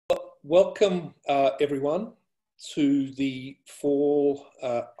Welcome everyone to the fall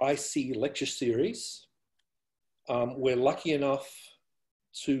iSEE lecture series. We're lucky enough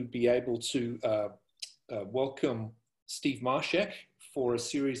to be able to welcome Steve Marshak for a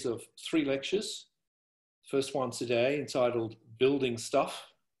series of 3 lectures. First one today entitled Building Stuff.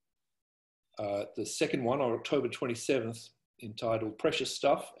 The second one on October 27th entitled Precious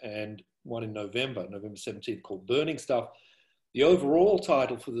Stuff, and one in November 17th, called Burning Stuff. The overall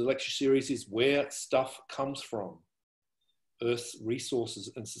title for the lecture series is Where Stuff Comes From, Earth's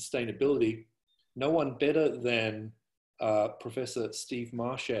Resources and Sustainability. No one better than Professor Steve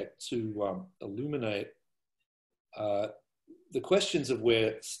Marshak to illuminate the questions of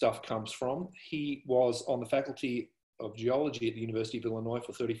where stuff comes from. He was on the Faculty of Geology at the University of Illinois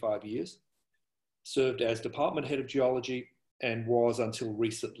for 35 years, served as Department Head of Geology, and was until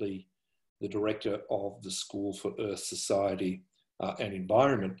recently the director of the School for Earth, Society and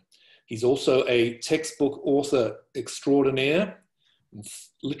Environment. He's also a textbook author extraordinaire.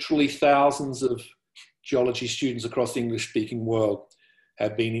 Literally thousands of geology students across the English-speaking world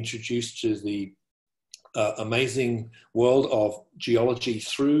have been introduced to the amazing world of geology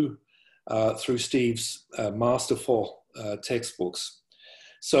through Steve's masterful textbooks.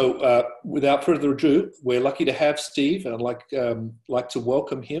 So without further ado, we're lucky to have Steve, and I'd like to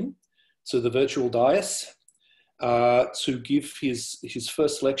welcome him to the virtual dais to give his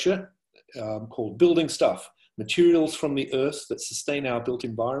first lecture called Building Stuff, Materials from the Earth that Sustain Our Built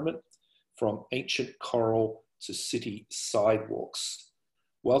Environment, from Ancient Coral to City Sidewalks.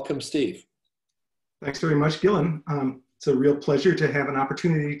 Welcome, Steve. Thanks very much, Gillen. It's a real pleasure to have an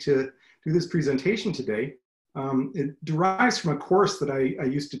opportunity to do this presentation today. It derives from a course that I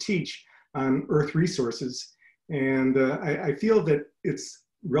used to teach on Earth resources, and I feel that it's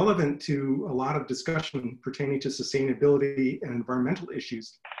relevant to a lot of discussion pertaining to sustainability and environmental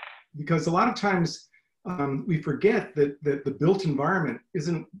issues, because a lot of times we forget that the built environment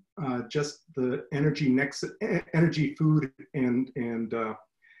isn't just the energy, food, and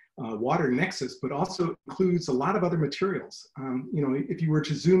water nexus, but also includes a lot of other materials. You know, if you were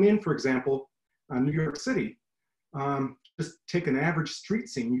to zoom in, for example, on New York City, just take an average street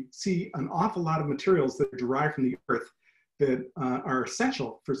scene, you see an awful lot of materials that are derived from the earth that are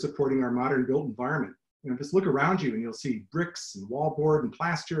essential for supporting our modern built environment. You know, just look around you and you'll see bricks and wallboard and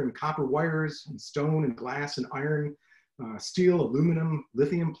plaster and copper wires and stone and glass and iron, steel, aluminum,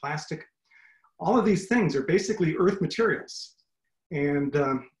 lithium, plastic. All of these things are basically earth materials. And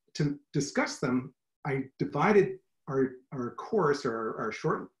to discuss them, I divided our course, or our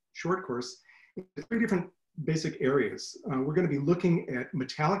short course, into 3 different basic areas. We're going to be looking at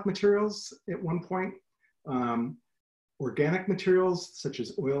metallic materials at one point, organic materials such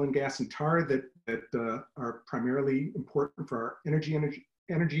as oil and gas and tar that are primarily important for our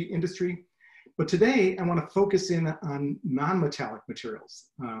energy industry. But today I want to focus in on non-metallic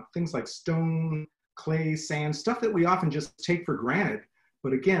materials, things like stone, clay, sand, stuff that we often just take for granted,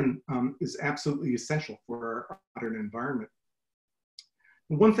 but again, is absolutely essential for our modern environment.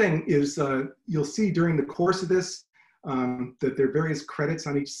 One thing is you'll see during the course of this that there are various credits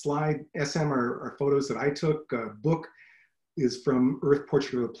on each slide. SM are photos that I took. Book is from Earth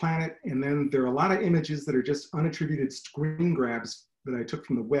Portrait of the Planet. And then there are a lot of images that are just unattributed screen grabs that I took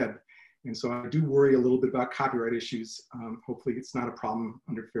from the web. And so I do worry a little bit about copyright issues. Hopefully it's not a problem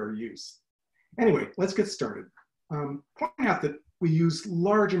under fair use. Anyway, let's get started. Pointing out that we use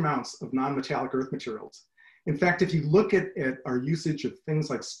large amounts of non-metallic earth materials. In fact, if you look at our usage of things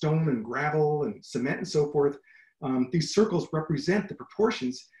like stone and gravel and cement and so forth, these circles represent the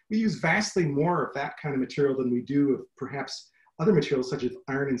proportions. We use vastly more of that kind of material than we do of perhaps other materials such as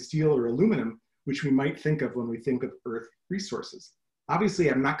iron and steel or aluminum, which we might think of when we think of earth resources.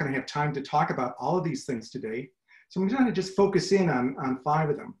 Obviously, I'm not going to have time to talk about all of these things today, so I'm going to just focus in on 5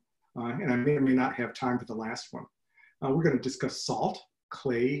 of them, and I may or may not have time for the last one. We're going to discuss salt,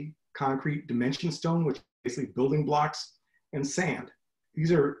 clay, concrete, dimension stone, which are basically building blocks, and sand.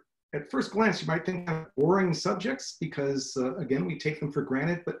 These are, at first glance, you might think of boring subjects because, again, we take them for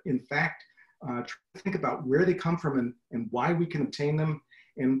granted, but in fact, try to think about where they come from and why we can obtain them,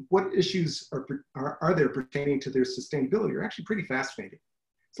 and what issues are there pertaining to their sustainability are actually pretty fascinating.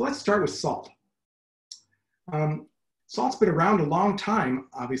 So let's start with salt. Salt's been around a long time,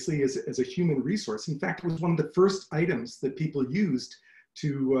 obviously, as a human resource. In fact, it was one of the first items that people used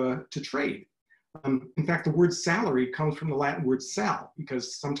to trade. In fact, the word salary comes from the Latin word sal,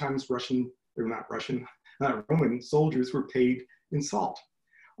 because sometimes Roman soldiers were paid in salt.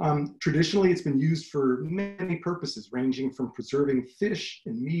 Traditionally, it's been used for many purposes, ranging from preserving fish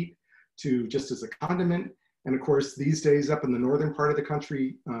and meat to just as a condiment, And of course, these days up in the northern part of the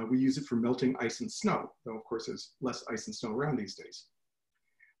country, we use it for melting ice and snow, though of course there's less ice and snow around these days.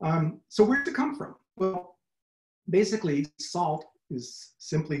 So where does it come from? Well, basically salt is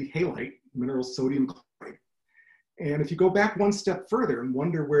simply halite, mineral sodium chloride. And if you go back one step further and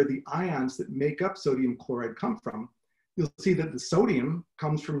wonder where the ions that make up sodium chloride come from, you'll see that the sodium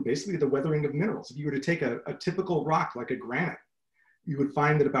comes from basically the weathering of minerals. If you were to take a typical rock like a granite, you would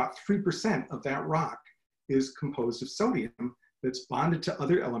find that about 3% of that rock is composed of sodium that's bonded to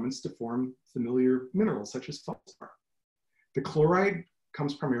other elements to form familiar minerals such as feldspar. The chloride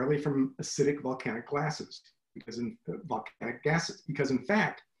comes primarily from acidic volcanic gases, because in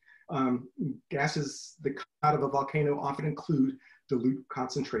fact, gases that come out of a volcano often include dilute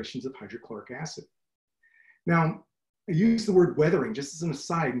concentrations of hydrochloric acid. Now, I use the word weathering just as an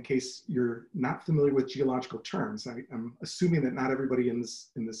aside in case you're not familiar with geological terms. I'm assuming that not everybody in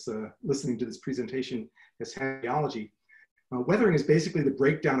this listening to this presentation has had geology. Weathering is basically the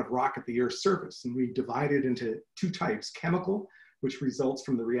breakdown of rock at the Earth's surface, and we divide it into two types: chemical, which results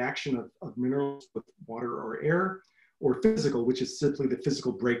from the reaction of minerals with water or air, or physical, which is simply the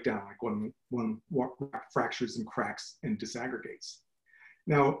physical breakdown, like when rock fractures and cracks and disaggregates.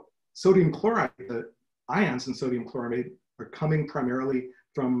 Now, sodium chloride, the ions in sodium chloride are coming primarily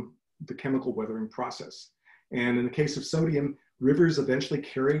from the chemical weathering process. And in the case of sodium, rivers eventually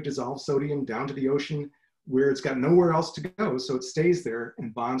carry dissolved sodium down to the ocean where it's got nowhere else to go, so it stays there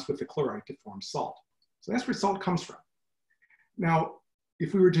and bonds with the chloride to form salt. So that's where salt comes from. Now,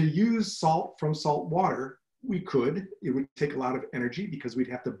 if we were to use salt from salt water, we could. It would take a lot of energy because we'd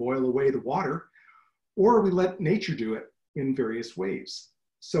have to boil away the water, or we let nature do it in various ways.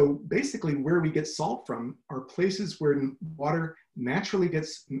 So basically where we get salt from are places where water naturally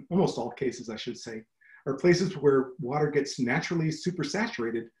gets, in almost all cases I should say, are places where water gets naturally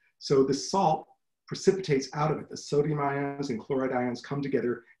supersaturated, so the salt precipitates out of it. The sodium ions and chloride ions come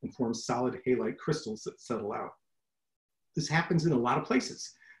together and form solid halite crystals that settle out. This happens in a lot of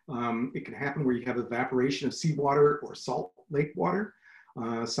places. It can happen where you have evaporation of seawater or salt lake water.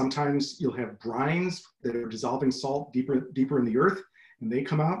 Sometimes you'll have brines that are dissolving salt deeper in the earth, and they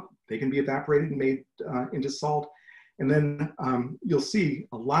come out, they can be evaporated and made into salt. And then you'll see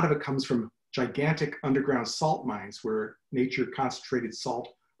a lot of it comes from gigantic underground salt mines where nature concentrated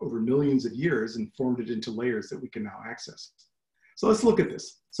salt over millions of years and formed it into layers that we can now access. So let's look at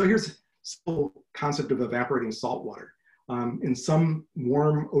this. So here's the simple concept of evaporating salt water. In some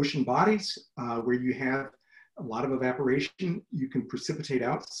warm ocean bodies where you have a lot of evaporation, you can precipitate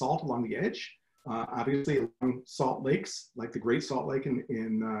out salt along the edge. Obviously, along salt lakes, like the Great Salt Lake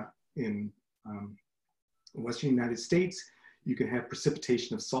in Western United States, you can have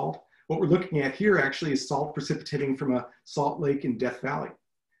precipitation of salt. What we're looking at here actually is salt precipitating from a salt lake in Death Valley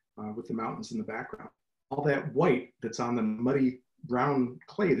with the mountains in the background. All that white that's on the muddy brown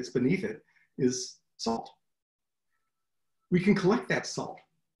clay that's beneath it is salt. We can collect that salt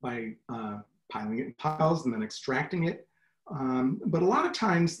by piling it in piles and then extracting it. But a lot of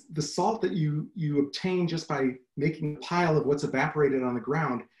times the salt that you obtain just by making a pile of what's evaporated on the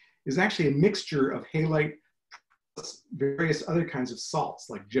ground is actually a mixture of halite plus various other kinds of salts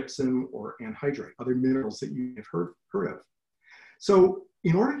like gypsum or anhydrite, other minerals that you have heard of. So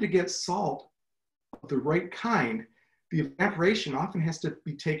in order to get salt of the right kind, the evaporation often has to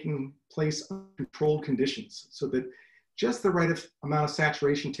be taking place under controlled conditions so that just the right amount of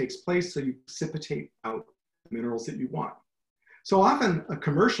saturation takes place so you precipitate out the minerals that you want. So often a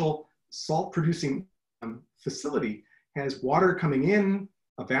commercial salt producing facility has water coming in,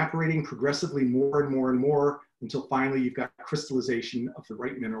 evaporating progressively more and more and more until finally you've got crystallization of the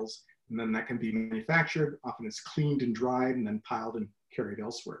right minerals, and then that can be manufactured. Often it's cleaned and dried and then piled and carried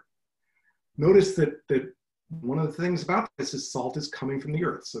elsewhere. Notice that one of the things about this is salt is coming from the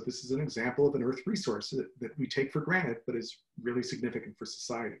earth. So this is an example of an earth resource that we take for granted, but is really significant for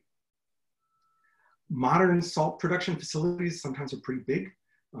society. Modern salt production facilities sometimes are pretty big.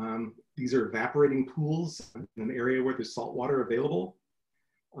 These are evaporating pools in an area where there's salt water available.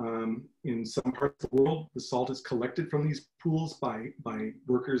 In some parts of the world, the salt is collected from these pools by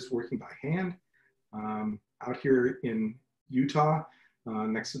workers working by hand. Out here in Utah,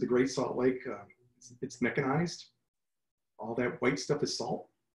 next to the Great Salt Lake, it's mechanized. All that white stuff is salt.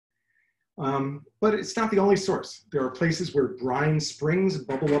 But it's not the only source. There are places where brine springs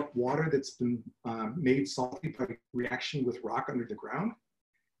bubble up water that's been made salty by reaction with rock under the ground,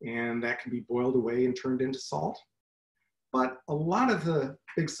 and that can be boiled away and turned into salt. But a lot of the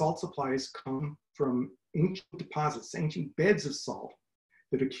big salt supplies come from ancient deposits, ancient beds of salt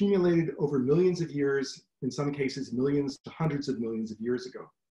that accumulated over millions of years, in some cases millions to hundreds of millions of years ago.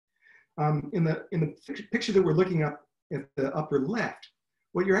 In the picture that we're looking up at the upper left,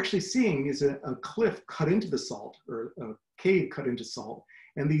 what you're actually seeing is a cliff cut into the salt, or a cave cut into salt.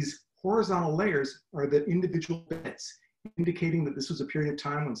 And these horizontal layers are the individual beds, indicating that this was a period of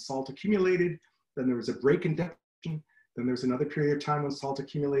time when salt accumulated, then there was a break in deposition, then there's another period of time when salt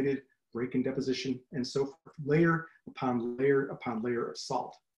accumulated, break in deposition, and so forth, layer upon layer upon layer of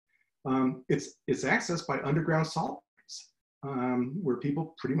salt. It's accessed by underground salt where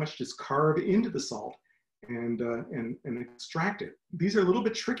people pretty much just carve into the salt and extract it. These are a little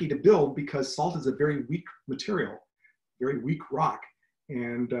bit tricky to build because salt is a very weak material, very weak rock.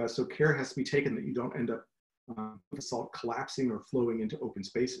 And so care has to be taken that you don't end up with the salt collapsing or flowing into open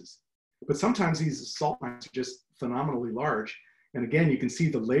spaces. But sometimes these salt mines are just phenomenally large. And again, you can see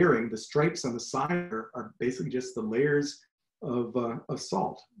the layering, the stripes on the side are basically just the layers of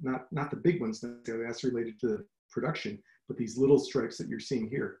salt, not the big ones necessarily, that's related to the production, but these little stripes that you're seeing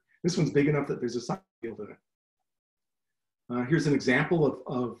here. This one's big enough that there's a soccer field in it. Here's an example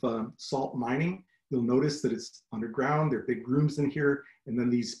of salt mining. You'll notice that it's underground, there are big rooms in here, and then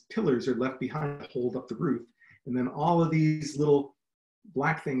these pillars are left behind to hold up the roof. And then all of these little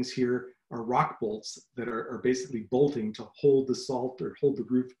black things here are rock bolts that are basically bolting to hold the salt or hold the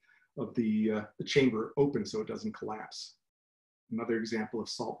roof of the chamber open so it doesn't collapse. Another example of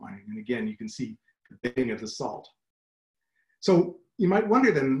salt mining. And again, you can see the bedding of the salt. So you might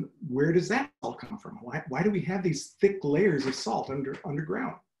wonder then, where does that salt come from? Why do we have these thick layers of salt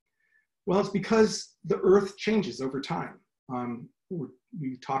underground? Well, it's because the earth changes over time.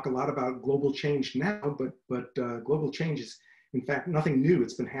 We talk a lot about global change now, but global change is in fact nothing new.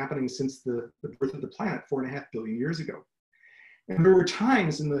 It's been happening since the birth of the planet 4.5 billion years ago. And there were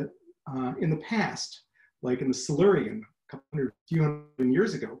times in the past, like in the Silurian, a few hundred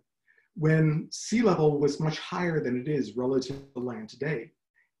years ago, when sea level was much higher than it is relative to the land today.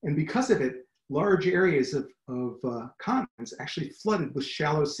 And because of it, large areas of continents actually flooded with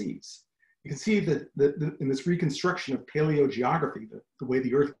shallow seas. You can see that in this reconstruction of paleogeography, the way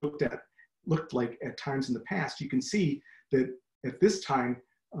the earth looked like at times in the past, you can see that at this time,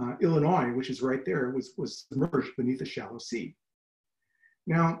 Illinois, which is right there, was submerged beneath a shallow sea.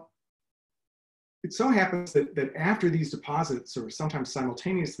 Now, it so happens that after these deposits, or sometimes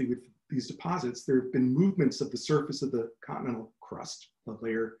simultaneously with these deposits, there have been movements of the surface of the continental crust. The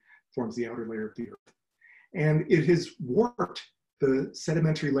layer forms the outer layer of the earth. And it has warped the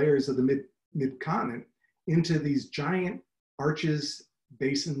sedimentary layers of the mid-continent into these giant arches,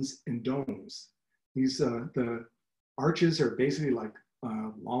 basins, and domes. These, the arches are basically like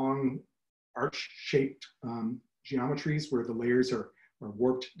long arch-shaped geometries where the layers are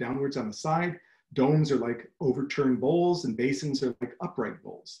warped downwards on the side. Domes are like overturned bowls, and basins are like upright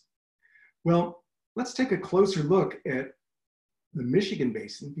bowls. Well, let's take a closer look at the Michigan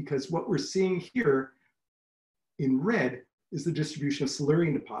Basin, because what we're seeing here in red is the distribution of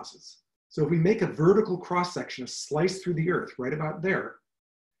Silurian deposits. So if we make a vertical cross-section, a slice through the earth right about there,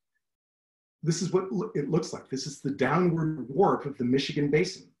 this is what it looks like. This is the downward warp of the Michigan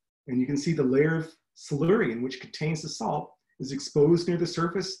Basin. And you can see the layer of Silurian, which contains the salt, is exposed near the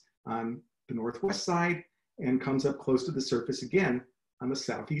surface on the northwest side and comes up close to the surface again on the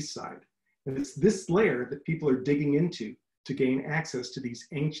southeast side. And it's this layer that people are digging into to gain access to these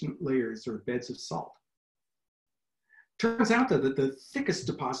ancient layers or beds of salt. Turns out that the thickest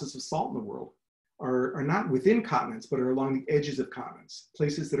deposits of salt in the world are not within continents, but are along the edges of continents,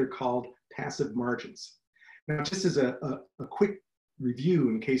 places that are called passive margins. Now, just as a quick review,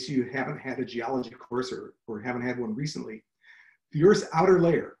 in case you haven't had a geology course or haven't had one recently, the Earth's outer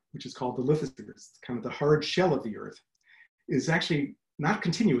layer, which is called the lithosphere, it's kind of the hard shell of the Earth, is actually not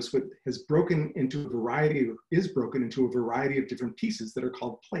continuous, but has broken into a variety, or is broken into a variety of different pieces that are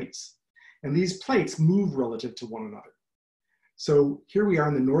called plates. And these plates move relative to one another. So here we are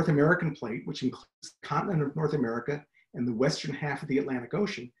in the North American plate, which includes the continent of North America and the western half of the Atlantic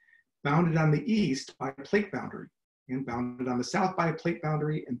Ocean, bounded on the east by a plate boundary, and bounded on the south by a plate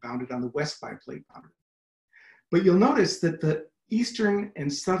boundary, and bounded on the west by a plate boundary. But you'll notice that the eastern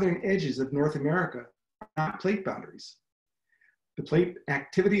and southern edges of North America are not plate boundaries. The plate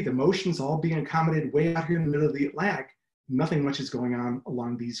activity, the motions all being accommodated way out here in the middle of the Atlantic, nothing much is going on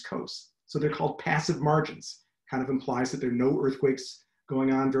along these coasts. So they're called passive margins. Kind of implies that there are no earthquakes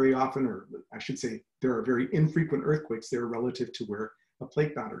going on very often, or I should say there are very infrequent earthquakes there relative to where a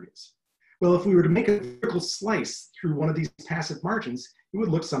plate boundary is. Well, if we were to make a vertical slice through one of these passive margins, it would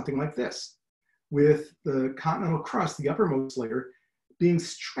look something like this, with the continental crust, the uppermost layer, being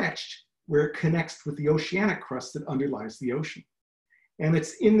stretched where it connects with the oceanic crust that underlies the ocean. And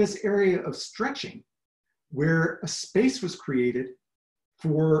it's in this area of stretching where a space was created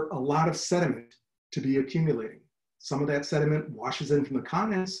for a lot of sediment to be accumulating. Some of that sediment washes in from the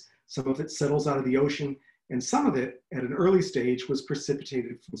continents, some of it settles out of the ocean, and some of it at an early stage was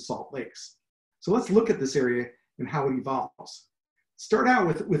precipitated from salt lakes. So let's look at this area and how it evolves. Start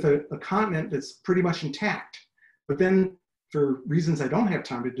out with a continent that's pretty much intact, but then for reasons I don't have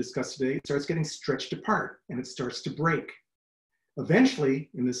time to discuss today, it starts getting stretched apart and it starts to break. Eventually,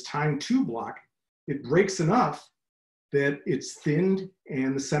 in this time 2 block, it breaks enough that it's thinned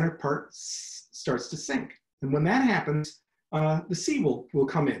and the center part starts to sink. And when that happens, the sea will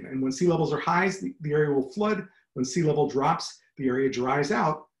come in. And when sea levels are high, the area will flood. When sea level drops, the area dries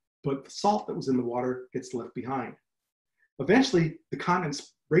out, but the salt that was in the water gets left behind. Eventually, the continent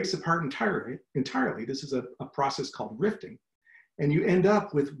breaks apart entirely. This is a process called rifting. And you end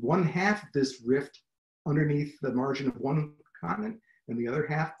up with 1/2 of this rift underneath the margin of one continent and the other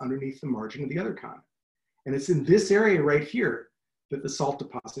half underneath the margin of the other continent. And it's in this area right here that the salt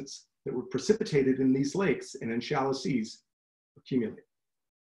deposits that were precipitated in these lakes and in shallow seas accumulate.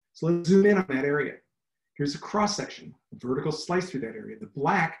 So let's zoom in on that area. Here's a cross section, a vertical slice through that area. The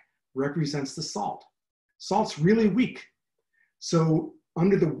black represents the salt. Salt's really weak. So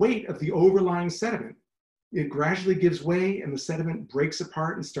under the weight of the overlying sediment, it gradually gives way and the sediment breaks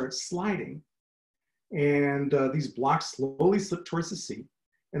apart and starts sliding. And these blocks slowly slip towards the sea.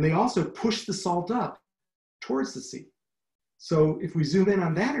 And they also push the salt up towards the sea. So if we zoom in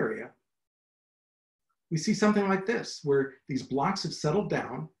on that area, we see something like this, where these blocks have settled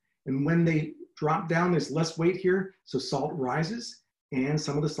down. And when they drop down, there's less weight here. So salt rises and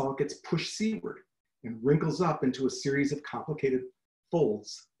some of the salt gets pushed seaward and wrinkles up into a series of complicated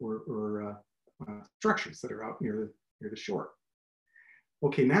folds or structures that are out near the shore.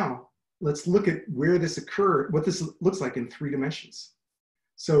 Okay, now let's look at where this occurred, what this looks like in 3 dimensions.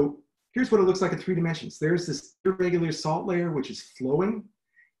 So here's what it looks like in 3 dimensions. There's this irregular salt layer, which is flowing,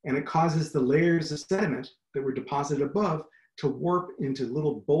 and it causes the layers of sediment that were deposited above to warp into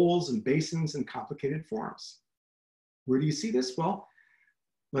little bowls and basins and complicated forms. Where do you see this? Well,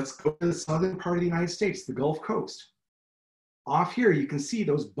 let's go to the southern part of the United States, the Gulf Coast. Off here, you can see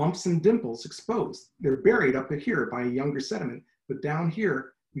those bumps and dimples exposed. They're buried up here by a younger sediment, but down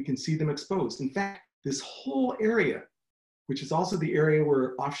here, we can see them exposed. In fact, this whole area, which is also the area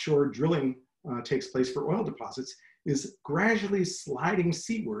where offshore drilling takes place for oil deposits, is gradually sliding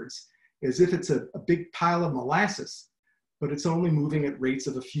seawards as if it's a big pile of molasses, but it's only moving at rates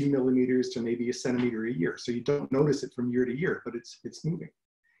of a few millimeters to maybe a centimeter a year. So you don't notice it from year to year, but it's moving.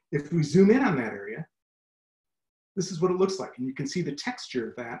 If we zoom in on that area, this is what it looks like. And you can see the texture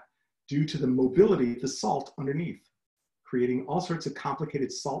of that due to the mobility of the salt underneath, creating all sorts of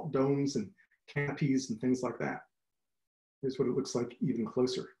complicated salt domes and canopies and things like that. Here's what it looks like even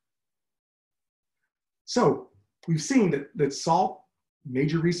closer. So we've seen that salt,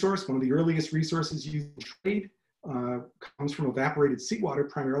 major resource, one of the earliest resources used in trade, comes from evaporated seawater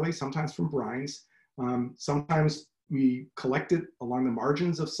primarily, sometimes from brines. Sometimes we collect it along the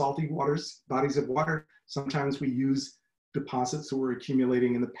margins of salty bodies of water. Sometimes we use deposits that were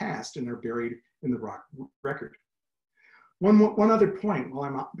accumulating in the past and are buried in the rock record. One other point,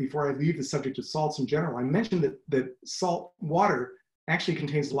 before I leave the subject of salts in general, I mentioned that salt water actually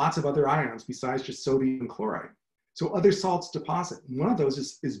contains lots of other ions besides just sodium and chloride. So other salts deposit. And one of those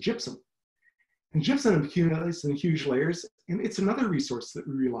is gypsum. And gypsum accumulates in huge layers, and it's another resource that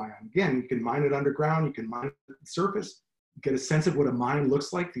we rely on. Again, you can mine it underground, you can mine it at the surface, get a sense of what a mine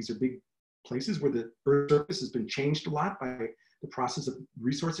looks like. These are big places where the Earth's surface has been changed a lot by the process of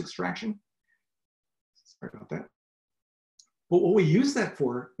resource extraction. Sorry about that. But what we use that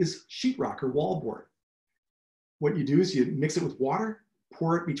for is sheetrock or wallboard. What you do is you mix it with water,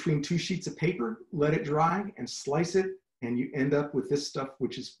 pour it between 2 sheets of paper, let it dry, and slice it, and you end up with this stuff,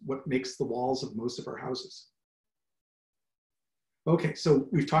 which is what makes the walls of most of our houses. Okay, so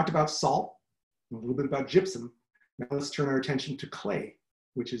we've talked about salt, a little bit about gypsum. Now let's turn our attention to clay,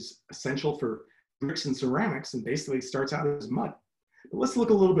 which is essential for bricks and ceramics and basically starts out as mud. But let's look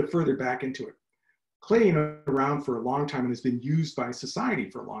a little bit further back into it. Clay has been around for a long time and has been used by society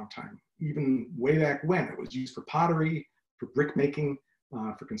for a long time. Even way back when, it was used for pottery, for brick making,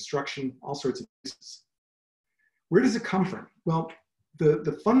 for construction, all sorts of uses. Where does it come from? Well,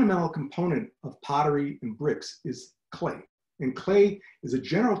 the fundamental component of pottery and bricks is clay. And clay is a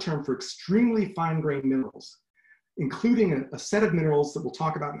general term for extremely fine-grained minerals, including a set of minerals that we'll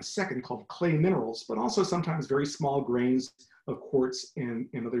talk about in a second called clay minerals, but also sometimes very small grains of quartz and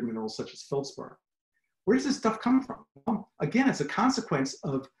other minerals such as feldspar. Where does this stuff come from? Well, again, it's a consequence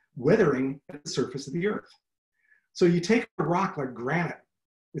of weathering at the surface of the earth. So you take a rock like granite,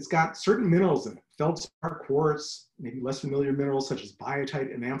 it's got certain minerals in it, feldspar, quartz, maybe less familiar minerals such as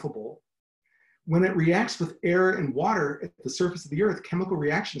biotite and amphibole. When it reacts with air and water at the surface of the earth, chemical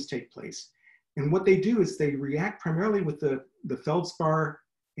reactions take place. And what they do is they react primarily with the feldspar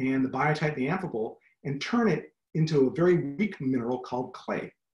and the biotite and the amphibole and turn it into a very weak mineral called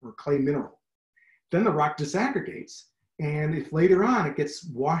clay, or clay mineral. Then the rock disaggregates, and if later on it gets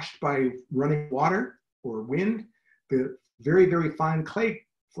washed by running water or wind, the very, very fine clay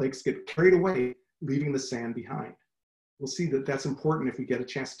flakes get carried away, leaving the sand behind. We'll see that that's important if we get a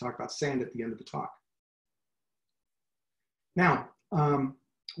chance to talk about sand at the end of the talk. Now,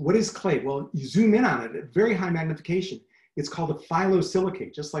 what is clay? Well, you zoom in on it at very high magnification. It's called a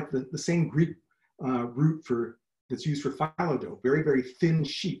phyllosilicate, just like the same Greek root that's used for phyllodough, very, very thin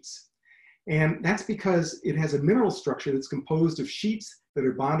sheets. And that's because it has a mineral structure that's composed of sheets that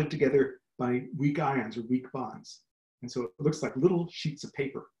are bonded together by weak ions or weak bonds. And so it looks like little sheets of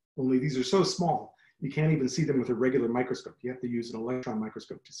paper, only these are so small, you can't even see them with a regular microscope. You have to use an electron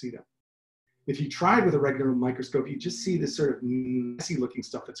microscope to see them. If you tried with a regular microscope, you just see this sort of messy looking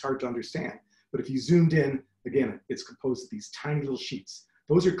stuff that's hard to understand. But if you zoomed in, again, it's composed of these tiny little sheets.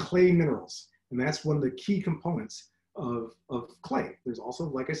 Those are clay minerals, and that's one of the key components of clay. There's also,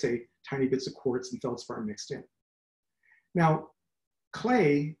 like I say, tiny bits of quartz and feldspar mixed in. Now,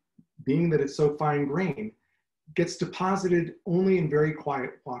 clay, being that it's so fine grained, gets deposited only in very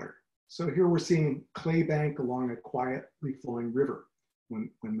quiet water. So here we're seeing clay bank along a quietly flowing river when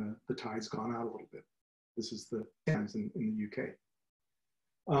the tide's gone out a little bit. This is the Thames in the UK.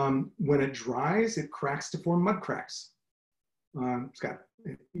 When it dries, it cracks to form mud cracks.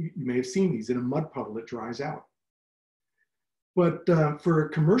 You may have seen these in a mud puddle, it dries out. But for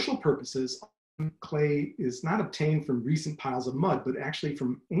commercial purposes, clay is not obtained from recent piles of mud, but actually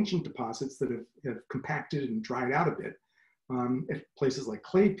from ancient deposits that have compacted and dried out a bit. At places like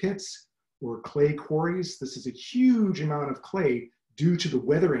clay pits or clay quarries, this is a huge amount of clay due to the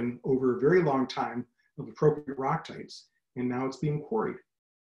weathering over a very long time of appropriate rock types, and now it's being quarried.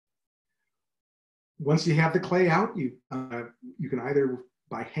 Once you have the clay out, you can either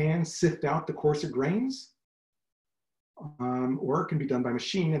by hand sift out the coarser grains, or it can be done by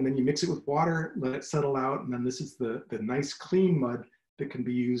machine, and then you mix it with water, let it settle out, and then this is the nice clean mud that can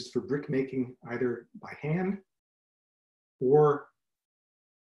be used for brick making either by hand or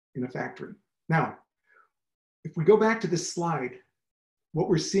in a factory. Now, if we go back to this slide, what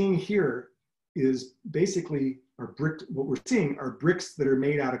we're seeing here is basically what we're seeing are bricks that are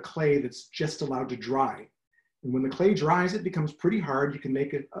made out of clay that's just allowed to dry. And when the clay dries, it becomes pretty hard. You can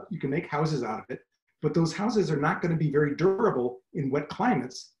make houses out of it, but those houses are not going to be very durable in wet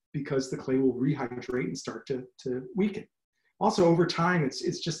climates because the clay will rehydrate and start to weaken. Also, over time,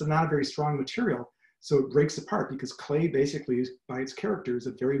 it's just not a very strong material, so it breaks apart because clay basically, by its character, is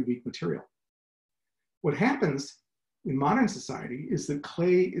a very weak material. What happens in modern society is that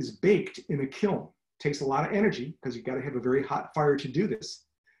clay is baked in a kiln. It takes a lot of energy because you've got to have a very hot fire to do this.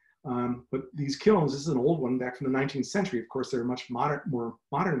 But these kilns, this is an old one back from the 19th century. Of course, there are much more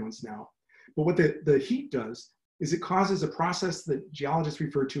modern ones now. But what the heat does is it causes a process that geologists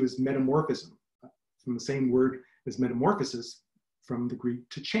refer to as metamorphism, from the same word as metamorphosis, from the Greek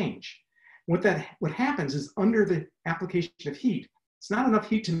to change. What happens is under the application of heat, it's not enough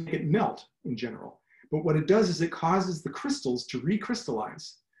heat to make it melt in general. But what it does is it causes the crystals to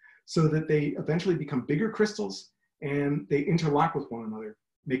recrystallize so that they eventually become bigger crystals and they interlock with one another,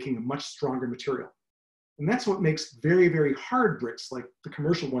 making a much stronger material. And that's what makes very, very hard bricks like the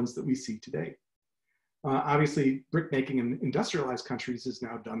commercial ones that we see today. Obviously, brick making in industrialized countries is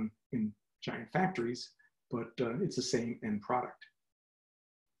now done in giant factories, but it's the same end product.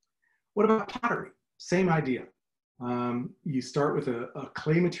 What about pottery? Same idea. You start with a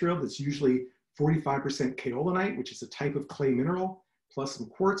clay material that's usually 45% kaolinite, which is a type of clay mineral, plus some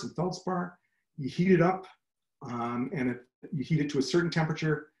quartz and feldspar. You heat it up, you heat it to a certain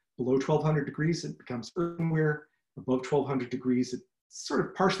temperature. Below 1200 degrees, it becomes earthenware. Above 1200 degrees, it sort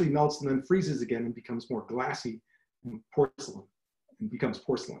of partially melts and then freezes again and becomes more glassy and porcelain, and becomes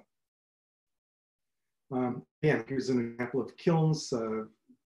porcelain. Again, here's an example of kilns.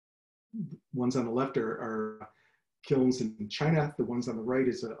 Ones on the left are kilns in China. The ones on the right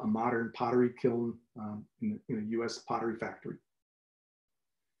is a modern pottery kiln in a US pottery factory.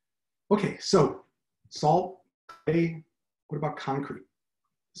 Okay, so salt, clay, what about concrete?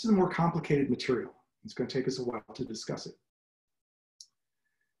 This is a more complicated material. It's going to take us a while to discuss it.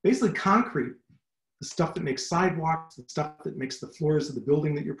 Basically, concrete, the stuff that makes sidewalks, the stuff that makes the floors of the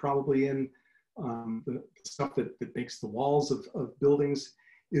building that you're probably in, the stuff that makes the walls of buildings,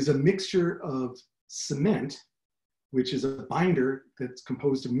 is a mixture of cement which is a binder that's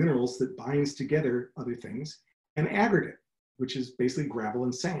composed of minerals that binds together other things, and aggregate, which is basically gravel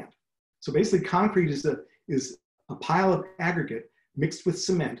and sand. So basically concrete is a pile of aggregate mixed with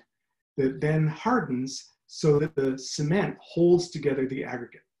cement that then hardens so that the cement holds together the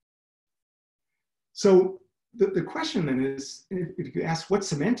aggregate. So the question then is, if you ask what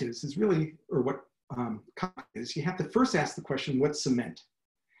cement is really, or what concrete is, you have to first ask the question, what's cement?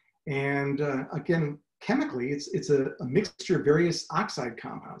 And again, chemically, it's a mixture of various oxide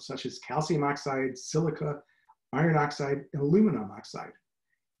compounds, such as calcium oxide, silica, iron oxide, and aluminum oxide.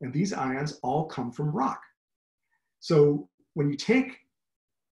 And these ions all come from rock. So when you take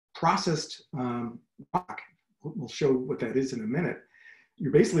processed rock, we'll show what that is in a minute,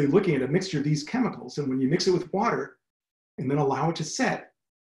 you're basically looking at a mixture of these chemicals. And when you mix it with water and then allow it to set,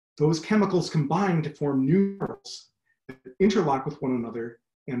 those chemicals combine to form new minerals that interlock with one another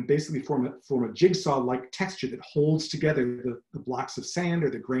and basically form a jigsaw-like texture that holds together the blocks of sand,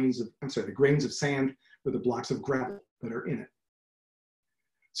 or the grains of sand, or the blocks of gravel that are in it.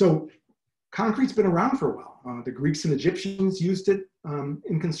 So concrete's been around for a while. The Greeks and Egyptians used it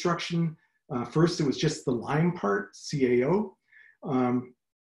in construction. First, it was just the lime part, CaO.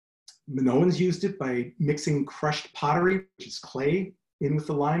 Minoans used it by mixing crushed pottery, which is clay, in with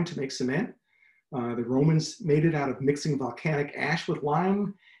the lime to make cement. The Romans made it out of mixing volcanic ash with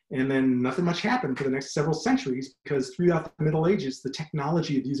lime, and then nothing much happened for the next several centuries, because throughout the Middle Ages, the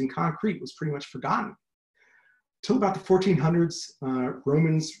technology of using concrete was pretty much forgotten. Till about the 1400s,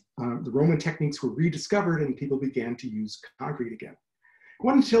 the Roman techniques were rediscovered and people began to use concrete again. It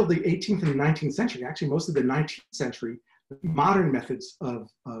wasn't until the 18th and 19th century, actually most of the 19th century, modern methods of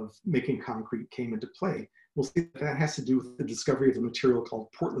making concrete came into play. We'll see that has to do with the discovery of a material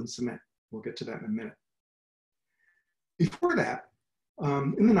called Portland cement. We'll get to that in a minute. Before that,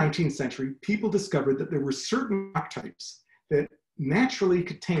 in the 19th century, people discovered that there were certain rock types that naturally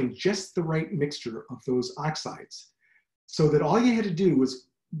contained just the right mixture of those oxides, so that all you had to do was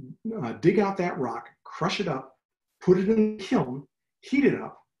dig out that rock, crush it up, put it in a kiln, heat it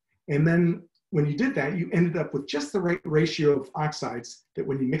up, and then when you did that, you ended up with just the right ratio of oxides that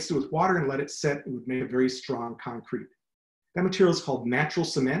when you mixed it with water and let it set, it would make a very strong concrete. That material is called natural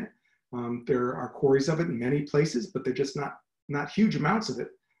cement. There are quarries of it in many places, but they're just not huge amounts of it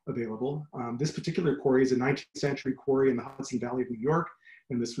available. This particular quarry is a 19th century quarry in the Hudson Valley of New York,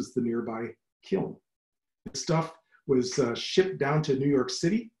 and this was the nearby kiln. This stuff was shipped down to New York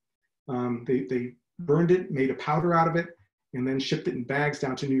City. They burned it, made a powder out of it, and then shipped it in bags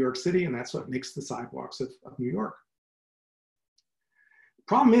down to New York City, and that's what makes the sidewalks of New York. The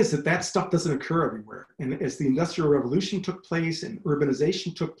problem is that stuff doesn't occur everywhere. And as the Industrial Revolution took place and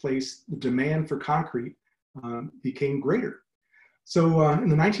urbanization took place, the demand for concrete became greater. So in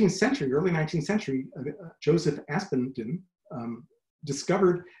the 19th century, early 19th century, Joseph Aspenden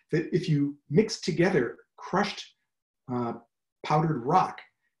discovered that if you mix together crushed powdered rock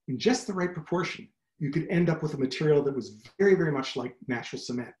in just the right proportion, you could end up with a material that was very, very much like natural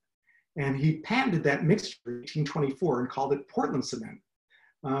cement. And he patented that mixture in 1824 and called it Portland cement.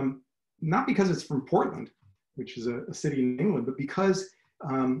 Not because it's from Portland, which is a city in England, but because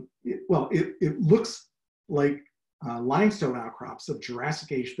it looks like limestone outcrops of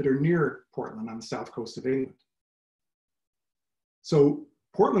Jurassic age that are near Portland on the south coast of England. So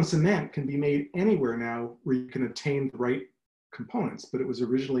Portland cement can be made anywhere now where you can obtain the right components, but it was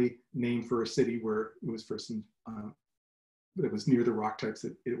originally named for a city where it was first that was near the rock types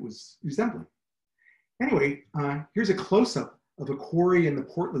that it was resembling. Anyway, here's a close-up of a quarry in the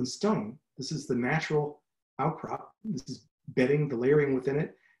Portland stone. This is the natural outcrop. This is bedding, the layering within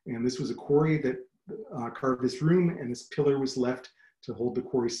it, and this was a quarry that carved this room, and this pillar was left to hold the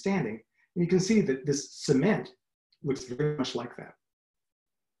quarry standing. And you can see that this cement looks very much like that.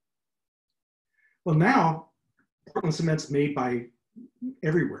 Well, now Portland cement's made by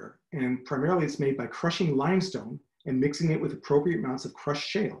everywhere, and primarily it's made by crushing limestone and mixing it with appropriate amounts of crushed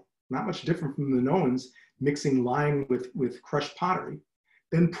shale. Not much different from the Minoans mixing lime with crushed pottery,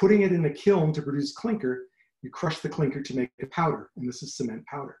 then putting it in a kiln to produce clinker. You crush the clinker to make a powder, and this is cement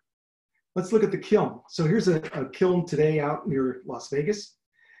powder. Let's look at the kiln. So here's a kiln today out near Las Vegas,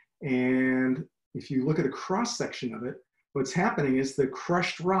 and if you look at a cross section of it, what's happening is the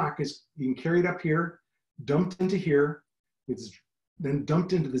crushed rock is being carried up here, dumped into here. It's then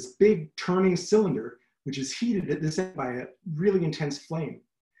dumped into this big turning cylinder, which is heated at this end by a really intense flame.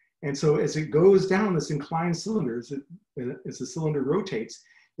 And so as it goes down this inclined cylinder, as the cylinder rotates,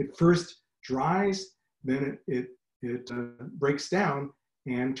 it first dries, then it breaks down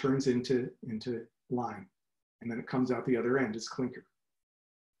and turns into lime. And then it comes out the other end as clinker.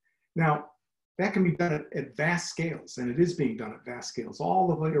 Now, That can be done at vast scales, and it is being done at vast scales all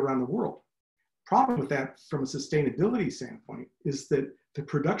the way around the world. Problem with that from a sustainability standpoint is that the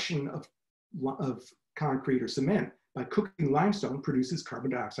production of concrete or cement by cooking limestone produces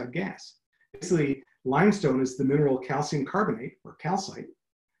carbon dioxide gas. Basically, limestone is the mineral calcium carbonate or calcite.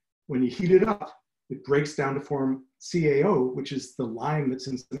 When you heat it up, it breaks down to form CaO, which is the lime that's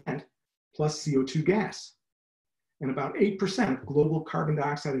in cement, plus CO2 gas. And about 8% of global carbon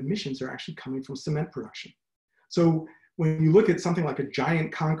dioxide emissions are actually coming from cement production. So when you look at something like a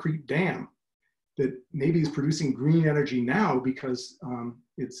giant concrete dam that maybe is producing green energy now because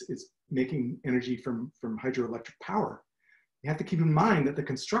it's making energy from hydroelectric power, you have to keep in mind that the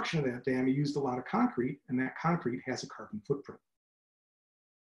construction of that dam used a lot of concrete, and that concrete has a carbon footprint.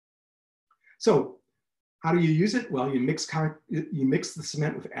 So how do you use it? Well, you mix the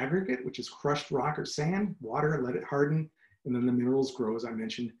cement with aggregate, which is crushed rock or sand, water, let it harden, and then the minerals grow, as I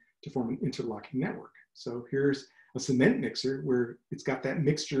mentioned, to form an interlocking network. So here's a cement mixer where it's got that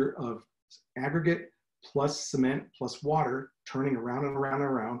mixture of aggregate plus cement plus water turning around and around and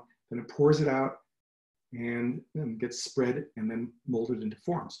around. Then it pours it out and then gets spread and then molded into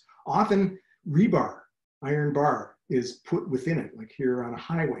forms. Often rebar, iron bar, is put within it, like here on a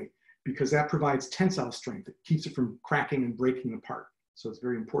highway, because that provides tensile strength. It keeps it from cracking and breaking apart. So it's a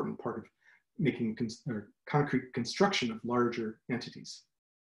very important part of making concrete construction of larger entities.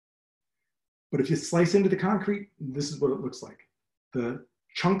 But if you slice into the concrete, this is what it looks like. The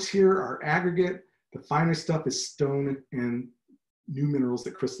chunks here are aggregate. The finer stuff is stone and new minerals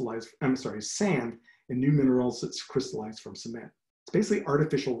that crystallize, sand and new minerals that's crystallized from cement. It's basically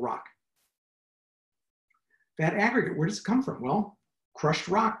artificial rock. That aggregate, where does it come from? Well, crushed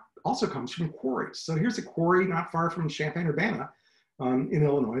rock also comes from quarries. So here's a quarry not far from Champaign, Urbana in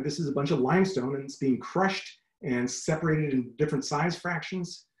Illinois. This is a bunch of limestone, and it's being crushed and separated in different size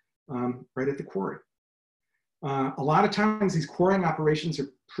fractions right at the quarry. A lot of times these quarrying operations are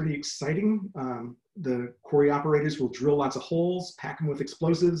pretty exciting. The quarry operators will drill lots of holes, pack them with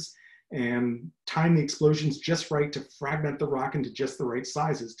explosives, and time the explosions just right to fragment the rock into just the right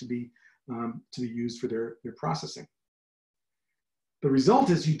sizes to be used for their processing. The result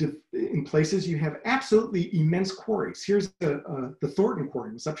is in places you have absolutely immense quarries. Here's the Thornton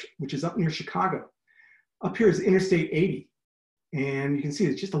Quarry, which is up near Chicago. Up here is Interstate 80. And you can see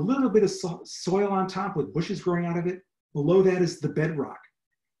it's just a little bit of soil on top with bushes growing out of it. Below that is the bedrock.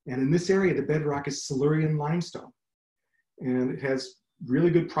 And in this area, the bedrock is Silurian limestone. And it has really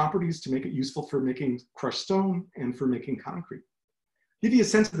good properties to make it useful for making crushed stone and for making concrete. Give you a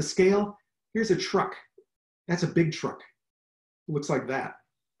sense of the scale. Here's a truck. That's a big truck. It looks like that.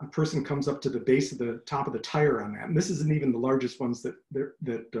 A person comes up to the base of the top of the tire on that. And this isn't even the largest ones that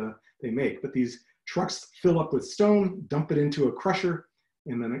they make, but these trucks fill up with stone, dump it into a crusher,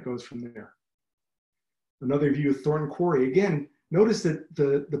 and then it goes from there. Another view of Thornton Quarry. Again, notice that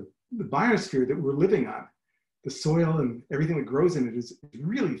the biosphere that we're living on, the soil and everything that grows in it is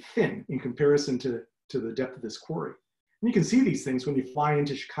really thin in comparison to the depth of this quarry. And you can see these things when you fly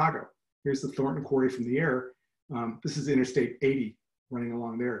into Chicago. Here's the Thornton Quarry from the air. This is Interstate 80 running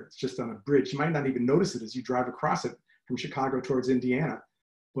along there. It's just on a bridge. You might not even notice it as you drive across it from Chicago towards Indiana,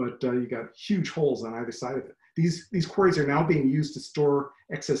 but you got huge holes on either side of it. These quarries are now being used to store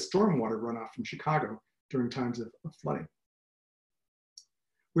excess stormwater runoff from Chicago during times of flooding.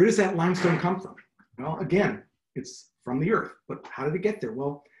 Where does that limestone come from? Well, again, it's from the earth, but how did it get there?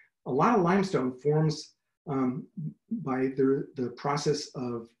 Well, a lot of limestone forms by the process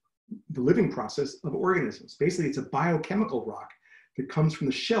of the living process of organisms. Basically, it's a biochemical rock that comes from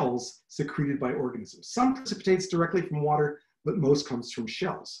the shells secreted by organisms. Some precipitates directly from water, but most comes from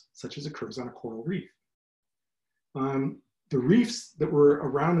shells, such as occurs on a coral reef. The reefs that were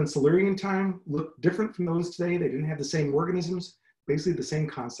around in Silurian time look different from those today. They didn't have the same organisms, basically the same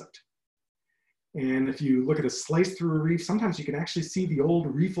concept. And if you look at a slice through a reef, sometimes you can actually see the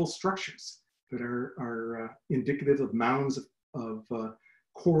old reefal structures that are indicative of mounds of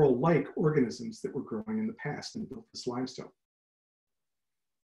coral-like organisms that were growing in the past and built this limestone.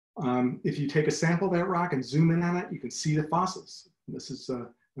 If you take a sample of that rock and zoom in on it, you can see the fossils. This is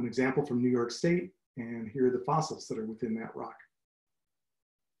an example from New York State, and here are the fossils that are within that rock.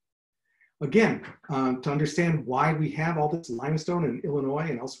 Again, to understand why we have all this limestone in Illinois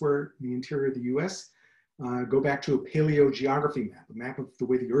and elsewhere in the interior of the US, go back to a paleogeography map, a map of the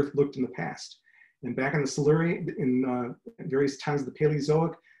way the earth looked in the past. And back in the Silurian, in various times of the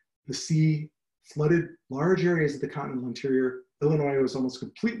Paleozoic, the sea flooded large areas of the continental interior. Illinois was almost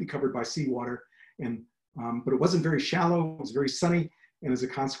completely covered by seawater, but it wasn't very shallow, it was very sunny, and as a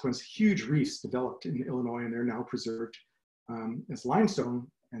consequence, huge reefs developed in Illinois, and they're now preserved as limestone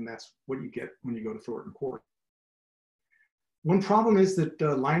and that's what you get when you go to Thornton Quarry. One problem is that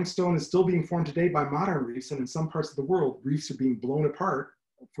limestone is still being formed today by modern reefs, and in some parts of the world, reefs are being blown apart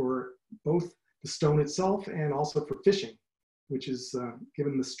for both the stone itself and also for fishing, which is,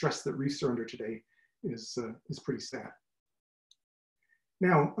 given the stress that reefs are under today, is pretty sad.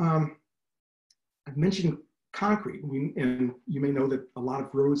 Now, I've mentioned concrete, and you may know that a lot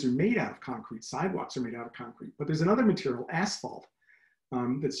of roads are made out of concrete, sidewalks are made out of concrete, but there's another material, asphalt,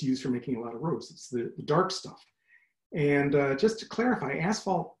 that's used for making a lot of roads. It's the dark stuff. And just to clarify,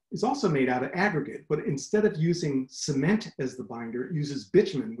 asphalt is also made out of aggregate, but instead of using cement as the binder, it uses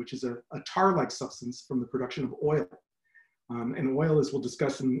bitumen, which is a tar-like substance from the production of oil. And oil, as we'll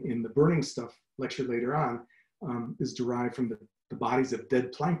discuss in the burning stuff lecture later on, is derived from the bodies of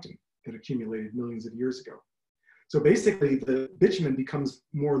dead plankton that accumulated millions of years ago. So basically, the bitumen becomes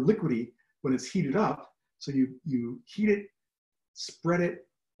more liquidy when it's heated up. So you heat it, spread it,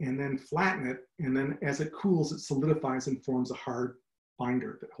 and then flatten it, and then as it cools, it solidifies and forms a hard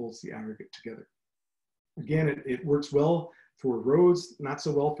binder that holds the aggregate together. Again, it works well for roads, not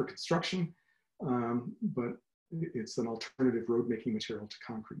so well for construction, but it's an alternative road making material to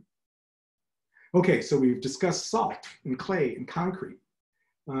concrete. Okay, so we've discussed salt and clay and concrete.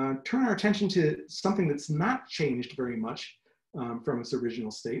 Turn our attention to something that's not changed very much from its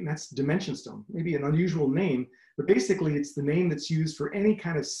original state, and that's dimension stone. Maybe an unusual name, but basically it's the name that's used for any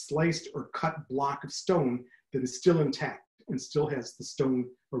kind of sliced or cut block of stone that is still intact and still has the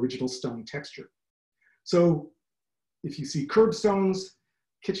original stone texture. So if you see curbstones,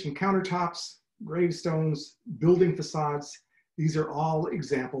 kitchen countertops, gravestones, building facades, these are all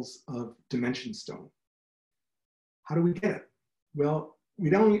examples of dimension stone. How do we get it? Well,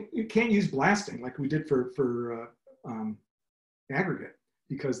 you can't use blasting like we did for aggregate,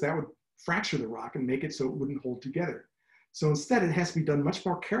 because that would fracture the rock and make it so it wouldn't hold together. So instead, it has to be done much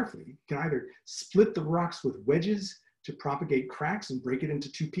more carefully. You can either split the rocks with wedges to propagate cracks and break it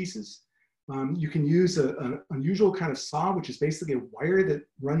into two pieces. You can use an unusual kind of saw, which is basically a wire that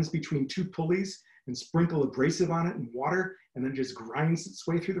runs between two pulleys, and sprinkle abrasive on it and water, and then just grinds its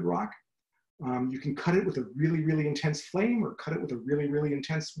way through the rock. You can cut it with a really, really intense flame, or cut it with a really, really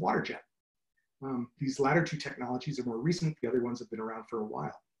intense water jet. These latter two technologies are more recent. The other ones have been around for a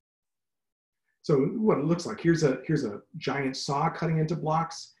while. So what it looks like, here's a giant saw cutting into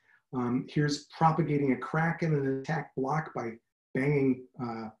blocks. Here's propagating a crack in an intact block by banging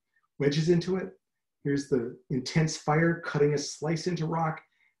wedges into it. Here's the intense fire cutting a slice into rock.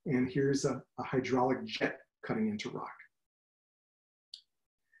 And here's a hydraulic jet cutting into rock.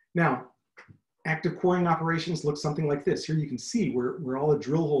 Now, active quarrying operations look something like this. Here you can see where all the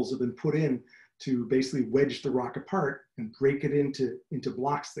drill holes have been put in to basically wedge the rock apart and break it into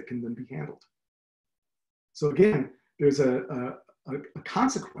blocks that can then be handled. So again, there's a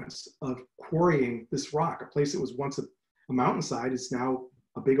consequence of quarrying this rock. A place that was once a mountainside is now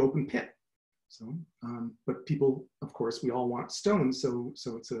a big open pit. So, but people, of course, we all want stone, so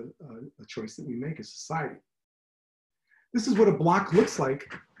it's a choice that we make as a society. This is what a block looks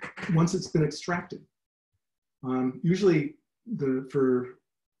like once it's been extracted. Usually, for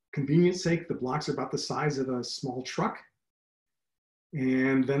convenience sake, the blocks are about the size of a small truck.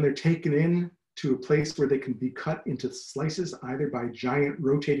 And then they're taken in to a place where they can be cut into slices, either by giant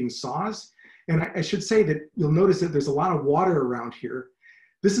rotating saws. And I should say that you'll notice that there's a lot of water around here.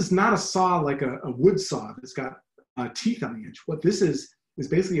 This is not a saw like a wood saw that's got teeth on the edge. What this is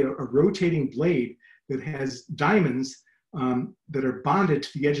basically a rotating blade that has diamonds that are bonded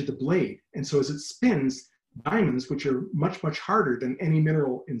to the edge of the blade. And so as it spins, diamonds, which are much, much harder than any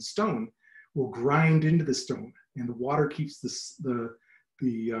mineral in stone, will grind into the stone. And the water keeps the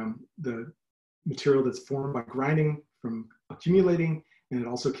material that's formed by grinding from accumulating, and it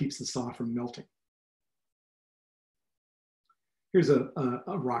also keeps the saw from melting. Here's a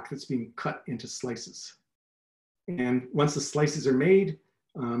rock that's being cut into slices. And once the slices are made,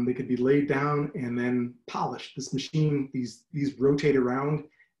 they could be laid down and then polished. This machine, these rotate around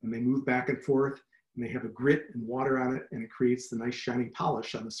and they move back and forth, and they have a grit and water on it, and it creates the nice shiny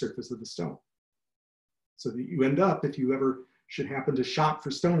polish on the surface of the stone. So that you end up, if you ever should happen to shop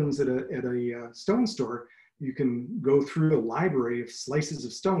for stones at a stone store, you can go through a library of slices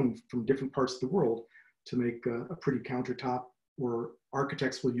of stone from different parts of the world to make a pretty countertop, or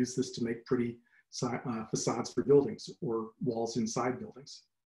architects will use this to make pretty facades for buildings or walls inside buildings.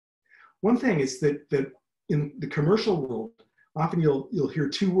 One thing is that in the commercial world, often you'll hear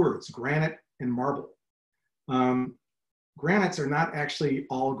two words, granite and marble. Granites are not actually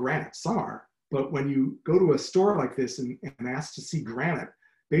all granite, some are, but when you go to a store like this and ask to see granite,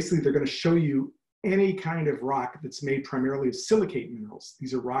 basically they're going to show you any kind of rock that's made primarily of silicate minerals.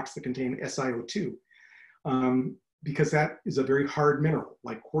 These are rocks that contain SiO2, because that is a very hard mineral,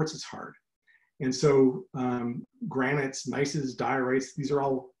 like quartz is hard. And so granites, gneisses, diorites, these are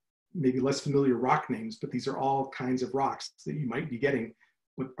all maybe less familiar rock names, but these are all kinds of rocks that you might be getting,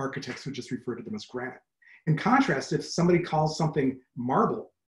 but architects would just refer to them as granite. In contrast, if somebody calls something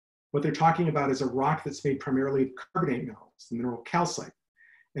marble, what they're talking about is a rock that's made primarily of carbonate minerals, the mineral calcite.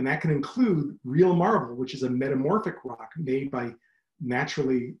 And that can include real marble, which is a metamorphic rock made by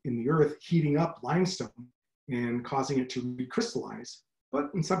naturally in the earth heating up limestone and causing it to recrystallize. But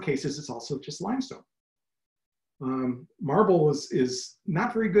in some cases, it's also just limestone. Marble is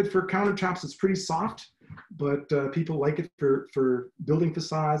not very good for countertops. It's pretty soft, but people like it for building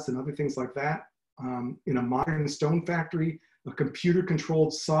facades and other things like that. In a modern stone factory, a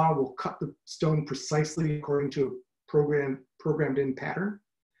computer-controlled saw will cut the stone precisely according to a programmed-in pattern.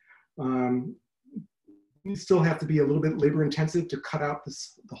 You still have to be a little bit labor-intensive to cut out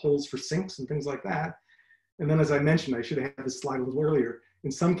the holes for sinks and things like that. And then, as I mentioned, I should have had this slide a little earlier.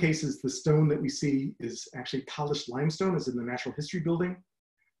 In some cases, the stone that we see is actually polished limestone, as in the Natural History Building.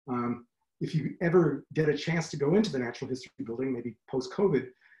 If you ever get a chance to go into the Natural History Building, maybe post-COVID,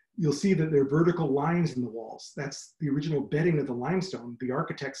 you'll see that there are vertical lines in the walls. That's the original bedding of the limestone. The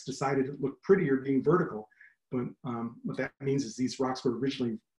architects decided it looked prettier being vertical, but what that means is these rocks were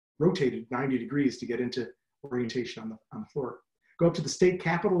originally rotated 90 degrees to get into orientation on the floor. Go up to the state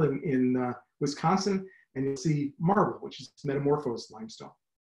capitol in Wisconsin, and you'll see marble, which is metamorphosed limestone.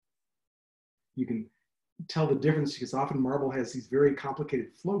 You can tell the difference because often marble has these very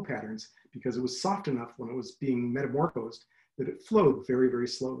complicated flow patterns because it was soft enough when it was being metamorphosed that it flowed very, very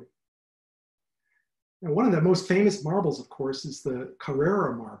slowly. Now, one of the most famous marbles, of course, is the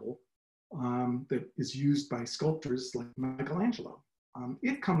Carrara marble that is used by sculptors like Michelangelo.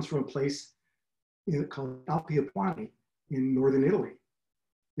 It comes from a place called Alpi in northern Italy.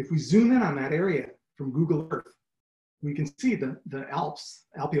 If we zoom in on that area from Google Earth, we can see the Alps,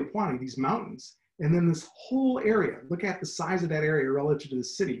 Alpi, these mountains, and then this whole area. Look at the size of that area relative to the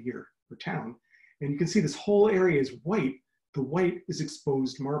city here, or town, and you can see this whole area is white. The white is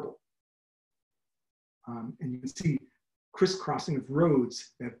exposed marble. And you can see crisscrossing of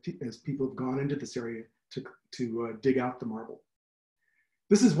roads as people have gone into this area to dig out the marble.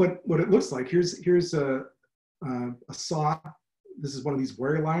 This is what it looks like. Here's a saw. This is one of these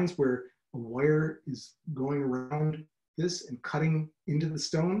wire lines where a wire is going around this and cutting into the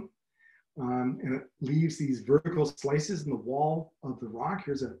stone. And it leaves these vertical slices in the wall of the rock.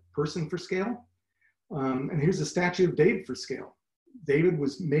 Here's a person for scale. And here's a statue of David for scale. David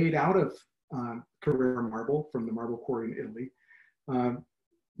was made out of Carrara marble from the marble quarry in Italy.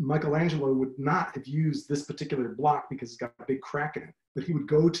 Michelangelo would not have used this particular block because it's got a big crack in it, but he would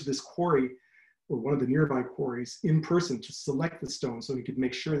go to this quarry or one of the nearby quarries in person to select the stone so he could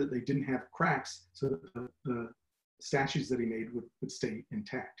make sure that they didn't have cracks so that the statues that he made would stay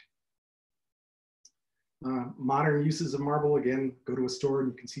intact. Modern uses of marble, again, go to a store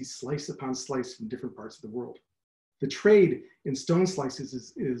and you can see slice upon slice from different parts of the world. The trade in stone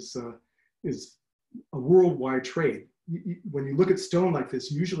slices is a worldwide trade. When you look at stone like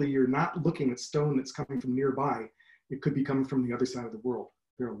this, usually you're not looking at stone that's coming from nearby. It could be coming from the other side of the world.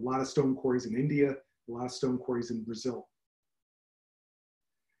 There are a lot of stone quarries in India, a lot of stone quarries in Brazil.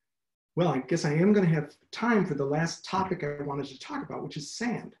 Well, I guess I am going to have time for the last topic I wanted to talk about, which is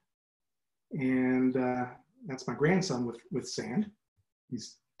sand. And that's my grandson with sand.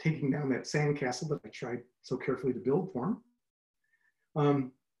 He's taking down that sand castle that I tried so carefully to build for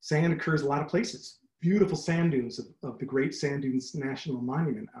him. Sand occurs a lot of places. Beautiful sand dunes of the Great Sand Dunes National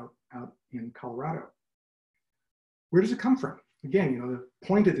Monument out in Colorado. Where does it come from? Again, the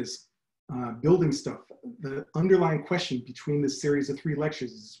point of this building stuff, the underlying question between this series of 3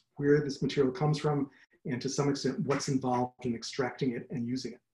 lectures is where this material comes from and to some extent what's involved in extracting it and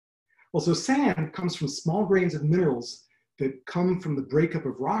using it. Well, so sand comes from small grains of minerals that come from the breakup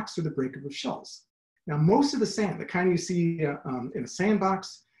of rocks or the breakup of shells. Now, most of the sand, the kind you see in a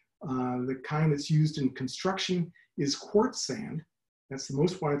sandbox, the kind that's used in construction is quartz sand. That's the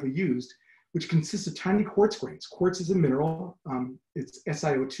most widely used, which consists of tiny quartz grains. Quartz is a mineral. It's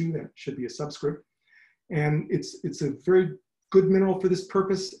SiO2, that should be a subscript. And it's a very good mineral for this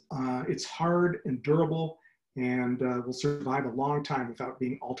purpose. It's hard and durable and will survive a long time without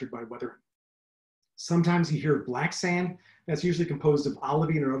being altered by weathering. Sometimes you hear of black sand. That's usually composed of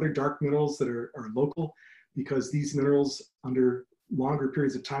olivine or other dark minerals that are local because these minerals under longer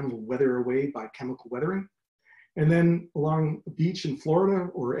periods of time will weather away by chemical weathering. And then along a beach in Florida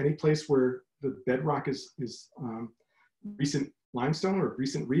or any place where the bedrock is recent limestone or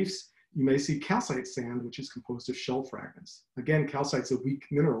recent reefs, you may see calcite sand, which is composed of shell fragments. Again, calcite's a weak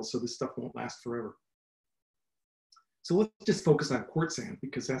mineral, so this stuff won't last forever. So let's just focus on quartz sand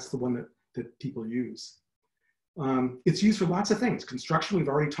because that's the one that people use. It's used for lots of things. Construction, we've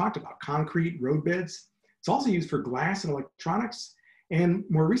already talked about, concrete, roadbeds. It's also used for glass and electronics. And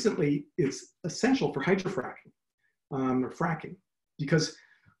more recently, it's essential for hydrofracking or fracking, because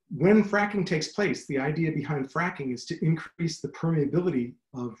when fracking takes place, the idea behind fracking is to increase the permeability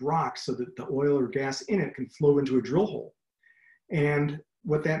of rock so that the oil or gas in it can flow into a drill hole. And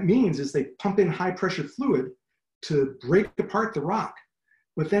what that means is they pump in high pressure fluid to break apart the rock.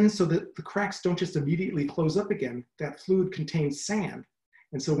 But then so that the cracks don't just immediately close up again, that fluid contains sand.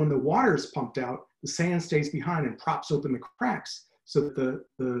 And so when the water is pumped out, the sand stays behind and props open the cracks so that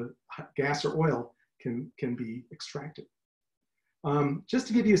the gas or oil can be extracted. Just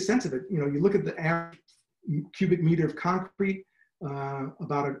to give you a sense of it, you know, you look at the average cubic meter of concrete, not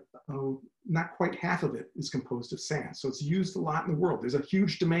quite half of it is composed of sand. So it's used a lot in the world. There's a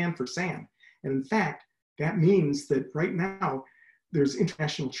huge demand for sand. And in fact, that means that right now there's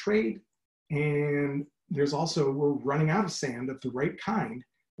international trade, and there's also, we're running out of sand of the right kind.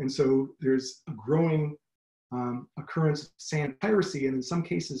 And so there's a growing occurrence of sand piracy. And in some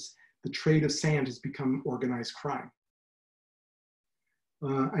cases, the trade of sand has become organized crime.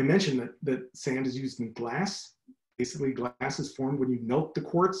 I mentioned that sand is used in glass. Basically, glass is formed when you melt the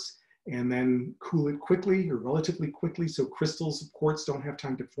quartz and then cool it quickly or relatively quickly, so crystals of quartz don't have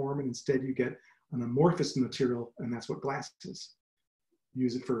time to form, and instead you get an amorphous material, and that's what glass is.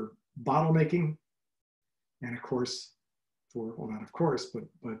 Use it for bottle making, and of course, well, not of course,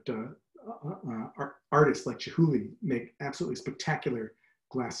 but artists like Chihuly make absolutely spectacular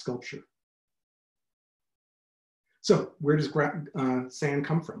glass sculpture. So where does sand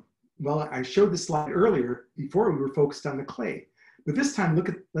come from? Well, I showed this slide earlier before we were focused on the clay. But this time,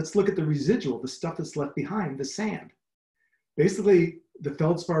 let's look at the residual, the stuff that's left behind, the sand. Basically, the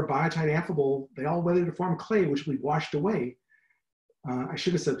feldspar, biotite, amphibole, they all weather to form clay, which will be washed away. I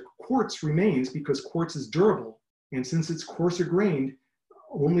should have said quartz remains because quartz is durable. And since it's coarser grained,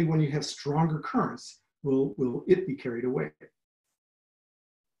 only when you have stronger currents will it be carried away.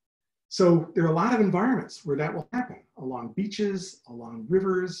 So there are a lot of environments where that will happen, along beaches, along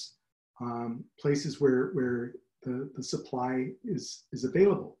rivers, places where the supply is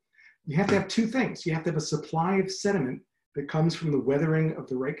available. You have to have two things. You have to have a supply of sediment that comes from the weathering of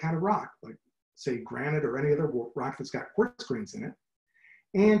the right kind of rock, like say granite or any other rock that's got quartz grains in it.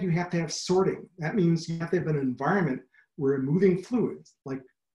 And you have to have sorting. That means you have to have an environment where moving fluids, like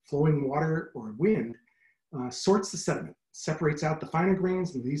flowing water or wind, sorts the sediment, separates out the finer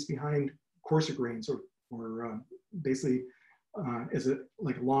grains and leaves behind coarser grains, or basically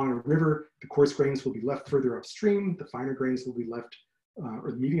like along a river, the coarse grains will be left further upstream, the finer grains will be left,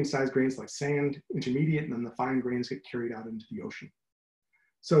 or the medium-sized grains like sand, intermediate, and then the fine grains get carried out into the ocean.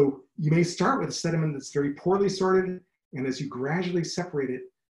 So you may start with a sediment that's very poorly sorted, and as you gradually separate it,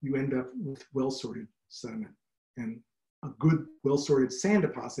 you end up with well-sorted sediment. And a good, well-sorted sand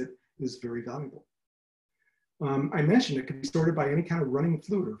deposit is very valuable. I mentioned it can be sorted by any kind of running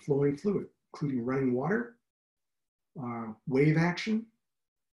fluid or flowing fluid, including running water, wave action.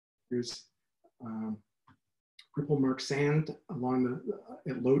 There's ripple mark sand along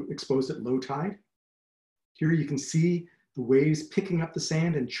exposed at low tide. Here you can see the waves picking up the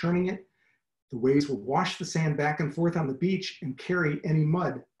sand and churning it. The waves will wash the sand back and forth on the beach and carry any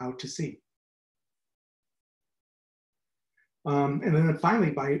mud out to sea. And then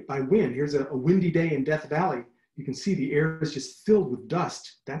finally, by wind, here's a windy day in Death Valley. You can see the air is just filled with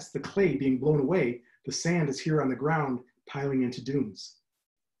dust. That's the clay being blown away. The sand is here on the ground, piling into dunes.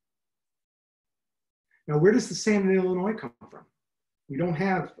 Now, where does the sand in Illinois come from? We don't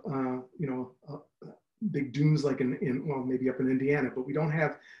have, big dunes like well, maybe up in Indiana, but we don't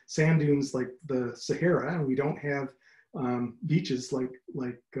have sand dunes like the Sahara, and we don't have beaches like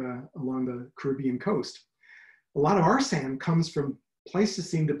along the Caribbean coast. A lot of our sand comes from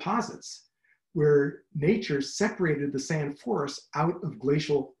Pleistocene deposits where nature separated the sand for us out of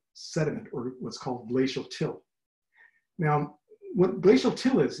glacial sediment, or what's called glacial till. Now, what glacial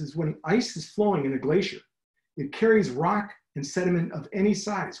till is when ice is flowing in a glacier, it carries rock and sediment of any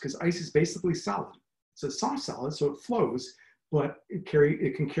size because ice is basically solid. It's a soft solid, so it flows, but it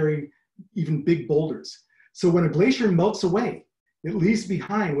can carry even big boulders. So when a glacier melts away, it leaves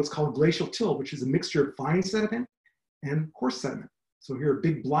behind what's called glacial till, which is a mixture of fine sediment and coarse sediment. So here are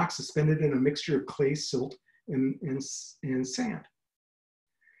big blocks suspended in a mixture of clay, silt, and sand.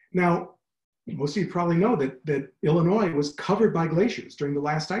 Now, most of you probably know that Illinois was covered by glaciers during the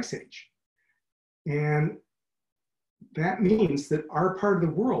last ice age. And that means that our part of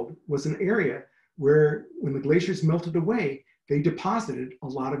the world was an area where when the glaciers melted away, they deposited a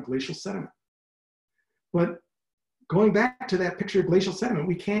lot of glacial sediment. But going back to that picture of glacial sediment,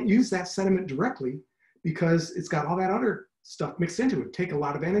 we can't use that sediment directly because it's got all that other stuff mixed into it. It'd take a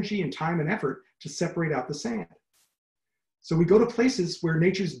lot of energy and time and effort to separate out the sand. So we go to places where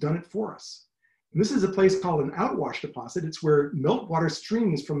nature's done it for us. And this is a place called an outwash deposit. It's where meltwater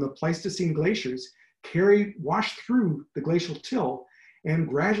streams from the Pleistocene glaciers washed through the glacial till and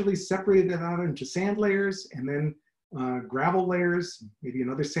gradually separated it out into sand layers and then gravel layers, maybe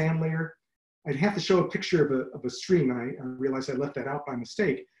another sand layer. I'd have to show a picture of a stream, and I realized I left that out by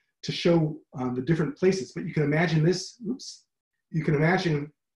mistake, to show the different places. But you can imagine this, you can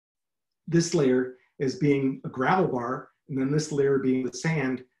imagine this layer as being a gravel bar, and then this layer being the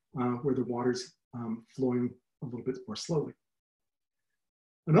sand where the water's flowing a little bit more slowly.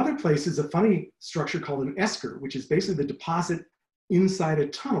 Another place is a funny structure called an esker, which is basically the deposit inside a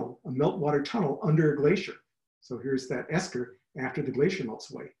tunnel, a meltwater tunnel under a glacier. So here's that esker after the glacier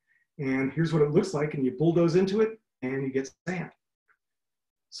melts away. And here's what it looks like, and you bulldoze into it and you get sand.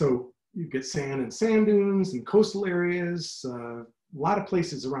 So you get sand in sand dunes and coastal areas, a lot of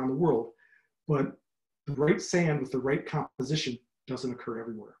places around the world, but the right sand with the right composition doesn't occur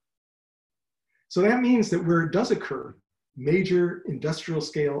everywhere. So that means that where it does occur, major industrial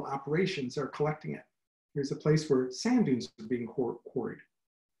scale operations are collecting it. Here's a place where sand dunes are being quarried.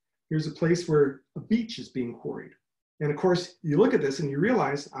 Here's a place where a beach is being quarried. And of course, you look at this and you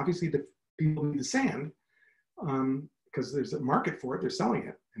realize, obviously, the people need the sand because there's a market for it, they're selling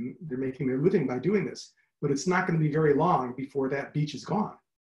it, and they're making their living by doing this. But it's not going to be very long before that beach is gone.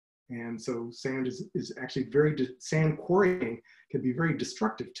 And so sand is actually sand quarrying can be very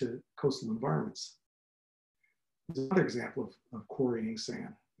destructive to coastal environments. There's another example of quarrying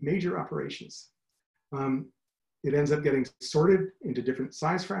sand, major operations. It ends up getting sorted into different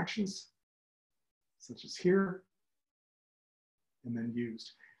size fractions, such as here, and then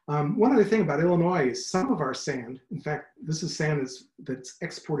used. One other thing about Illinois is some of our sand, in fact, this is sand that's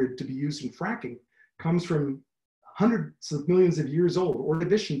exported to be used in fracking, comes from hundreds of millions of years old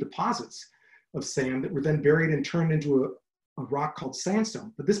Ordovician deposits of sand that were then buried and turned into a rock called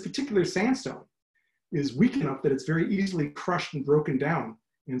sandstone. But this particular sandstone is weak enough that it's very easily crushed and broken down.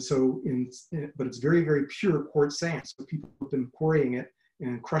 And so, but it's very, very pure quartz sand. So people have been quarrying it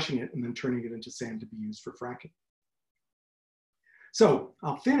and crushing it and then turning it into sand to be used for fracking. So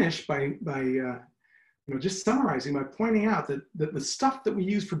I'll finish by just summarizing by pointing out that the stuff that we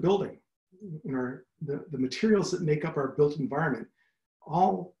use for building, the materials that make up our built environment,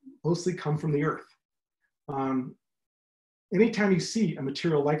 all mostly come from the earth. Anytime you see a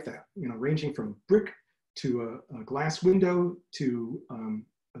material like that, ranging from brick to a glass window to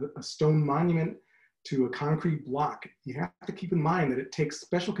a stone monument to a concrete block, you have to keep in mind that it takes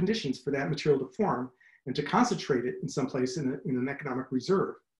special conditions for that material to form and to concentrate it in some place in an economic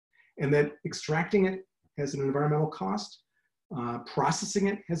reserve. And that extracting it has an environmental cost, processing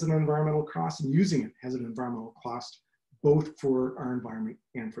it has an environmental cost, and using it has an environmental cost, both for our environment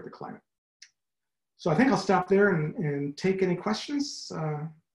and for the climate. So I think I'll stop there and take any questions.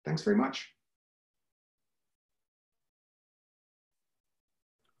 Thanks very much.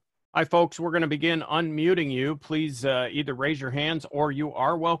 Hi, folks. We're going to begin unmuting you. Please either raise your hands or you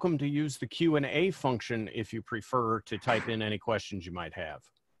are welcome to use the Q&A function if you prefer to type in any questions you might have.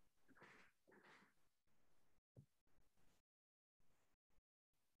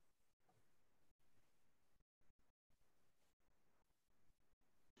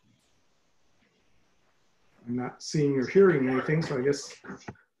 I'm not seeing or hearing anything, so I guess.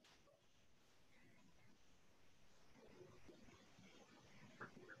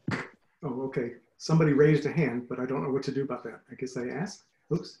 Oh, okay. Somebody raised a hand, but I don't know what to do about that. I guess I asked.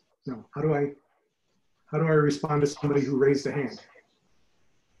 Oops. No. How do I respond to somebody who raised a hand?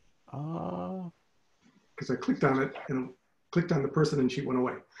 Because I clicked on it and clicked on the person and she went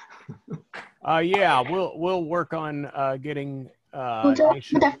away. Yeah, we'll work on getting.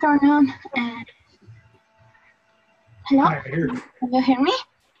 Good afternoon. Hello. Hi, I hear you. Can you hear me?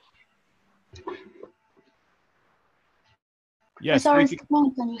 Yes. Sorry, can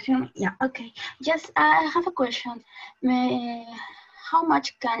you hear me? Yeah. Okay. Yes, I have a question. How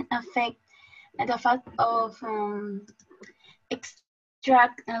much can affect the fact of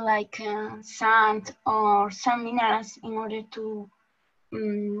extract sand or some minerals in order to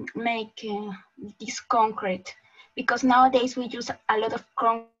make this concrete? Because nowadays we use a lot of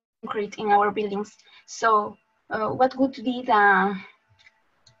concrete in our buildings. So what would be the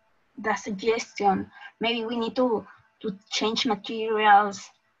suggestion? Maybe we need to change materials.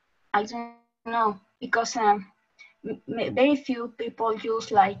 I don't know, because very few people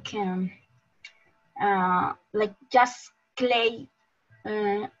use like just clay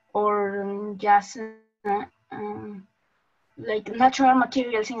or just like natural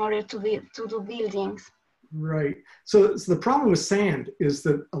materials in order to do buildings. Right. So the problem with sand is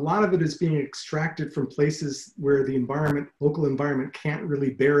that a lot of it is being extracted from places where the environment, local environment, can't really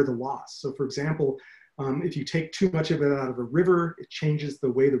bear the loss. So for example, if you take too much of it out of a river, it changes the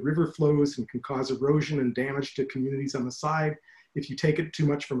way the river flows and can cause erosion and damage to communities on the side. If you take it too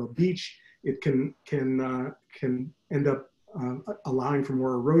much from a beach, it can end up allowing for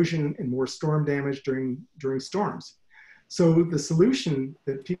more erosion and more storm damage during storms. So the solution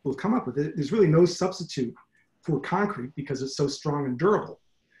that people have come up with, there's really no substitute for concrete because it's so strong and durable.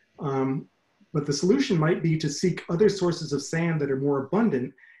 But the solution might be to seek other sources of sand that are more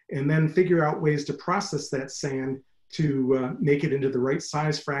abundant and then figure out ways to process that sand to make it into the right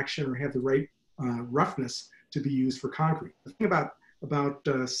size fraction or have the right roughness to be used for concrete. The thing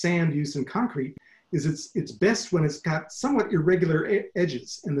about sand used in concrete is it's best when it's got somewhat irregular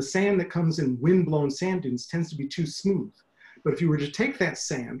edges, and the sand that comes in wind-blown sand dunes tends to be too smooth. But if you were to take that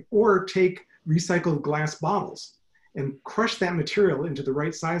sand or take recycled glass bottles and crush that material into the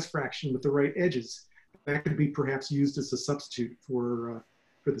right size fraction with the right edges, that could be perhaps used as a substitute for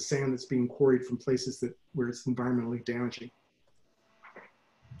the sand that's being quarried from places where it's environmentally damaging.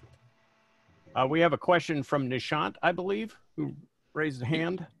 We have a question from Nishant, I believe, who raised a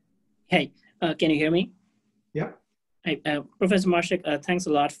hand. Hey, can you hear me? Yep. Hi, Professor Marshak, thanks a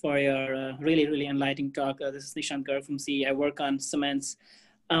lot for your really enlightening talk. This is Nishant Garg from CE. I work on cements.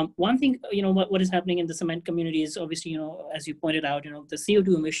 One thing, what is happening in the cement community is obviously, as you pointed out, the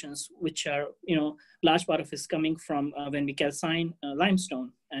CO2 emissions, which are, large part of is coming from when we calcine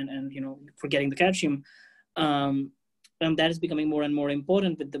limestone and for getting the calcium. And that is becoming more and more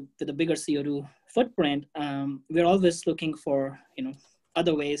important with the bigger CO2 footprint. We're always looking for,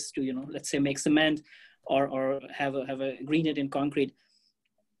 other ways to, let's say make cement or have a green it in concrete.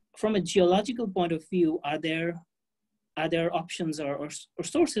 From a geological point of view, are there options or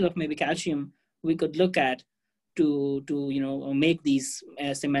sources of maybe calcium we could look at to make these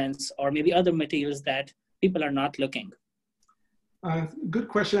cements or maybe other materials that people are not looking? Good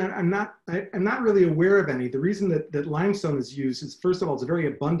question. I'm not really aware of any. The reason that limestone is used is, first of all, it's very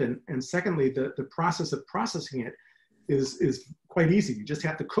abundant, and secondly, the process of processing it is quite easy. You just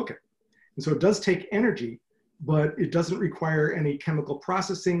have to cook it. And so it does take energy, but it doesn't require any chemical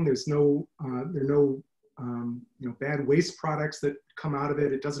processing. There are no bad waste products that come out of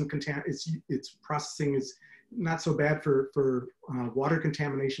it. It doesn't its processing is not so bad for water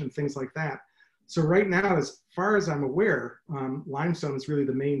contamination and things like that. So right now, as far as I'm aware, limestone is really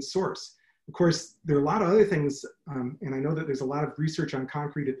the main source. Of course, there are a lot of other things, and I know that there's a lot of research on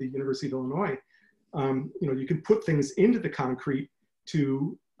concrete at the University of Illinois. You can put things into the concrete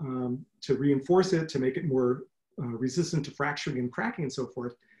to reinforce it, to make it more resistant to fracturing and cracking and so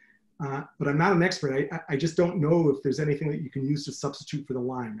forth. But I'm not an expert. I just don't know if there's anything that you can use to substitute for the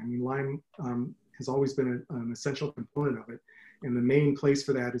lime. I mean, lime has always been an essential component of it. And the main place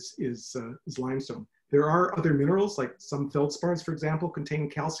for that is limestone. There are other minerals, like some feldspars, for example, contain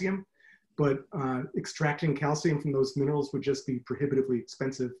calcium, but extracting calcium from those minerals would just be prohibitively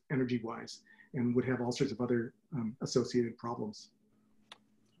expensive energy-wise and would have all sorts of other associated problems.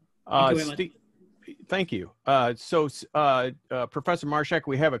 Thank you. Professor Marshak,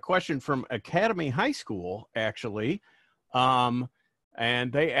 we have a question from Academy High School, actually.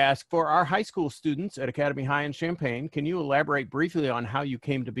 And they ask, for our high school students at Academy High in Champaign, can you elaborate briefly on how you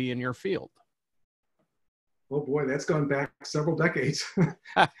came to be in your field? Oh boy, that's gone back several decades.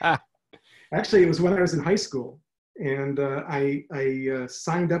 Actually, it was when I was in high school, and I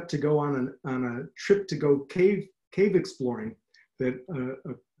signed up to go on a trip to go cave exploring that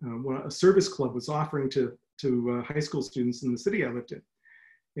a service club was offering to high school students in the city I lived in.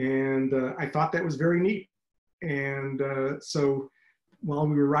 And I thought that was very neat. And so while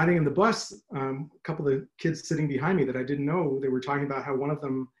we were riding in the bus, a couple of the kids sitting behind me that I didn't know, they were talking about how one of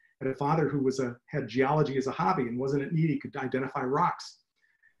them had a father who had geology as a hobby, and wasn't it neat he could identify rocks.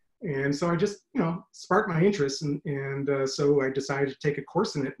 And so I just, sparked my interest, and so I decided to take a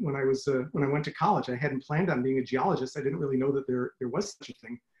course in it when I went to college. I hadn't planned on being a geologist. I didn't really know that there was such a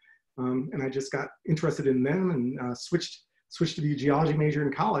thing. And I just got interested in them and switched to be a geology major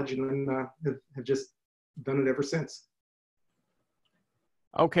in college, and then have just done it ever since.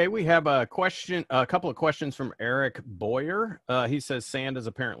 Okay, we have a couple of questions from Eric Boyer. He says sand is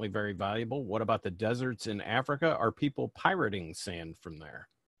apparently very valuable. What about the deserts in Africa? Are people pirating sand from there?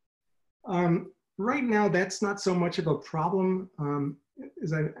 Right now, that's not so much of a problem.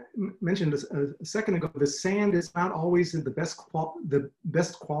 As I mentioned a second ago, the sand is not always the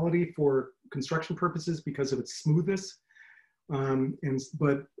best quality for construction purposes because of its smoothness.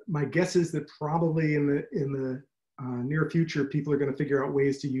 But my guess is that probably in the near future, people are going to figure out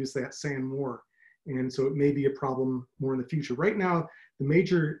ways to use that sand more. And so it may be a problem more in the future. Right now, the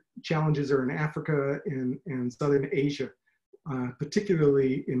major challenges are in Africa and Southern Asia,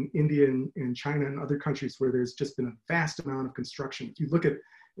 particularly in India and China and other countries where there's just been a vast amount of construction. If you look at,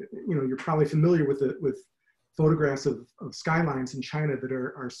 you're probably familiar with photographs of skylines in China that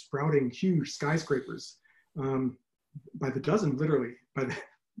are sprouting huge skyscrapers by the dozen, literally, by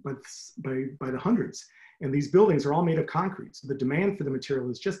the hundreds. And these buildings are all made of concrete. So the demand for the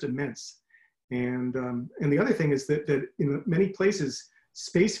material is just immense. And the other thing is that in many places,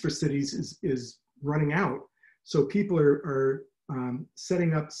 space for cities is running out. So people are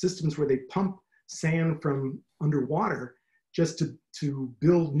setting up systems where they pump sand from underwater just to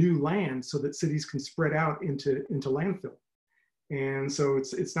build new land so that cities can spread out into landfill. And so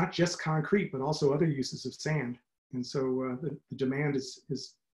it's not just concrete, but also other uses of sand. And so the demand is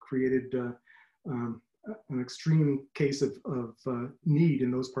created an extreme case of need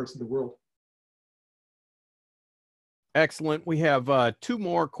in those parts of the world. Excellent. We have two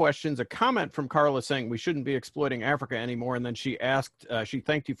more questions. A comment from Carla saying we shouldn't be exploiting Africa anymore. And then she asked, she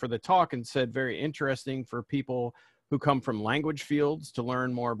thanked you for the talk and said, very interesting for people who come from language fields to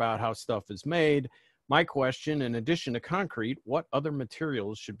learn more about how stuff is made. My question, in addition to concrete, what other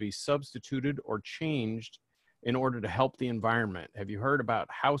materials should be substituted or changed in order to help the environment? Have you heard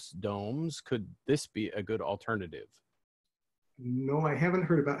about house domes? Could this be a good alternative? No, I haven't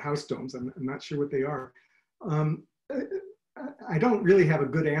heard about house domes. I'm not sure what they are. I don't really have a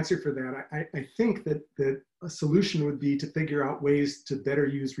good answer for that. I think that a solution would be to figure out ways to better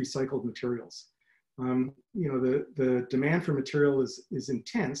use recycled materials. The demand for material is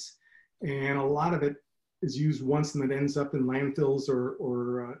intense, and a lot of it is used once and then ends up in landfills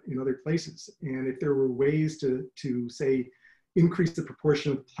or in other places. And if there were ways to say, increase the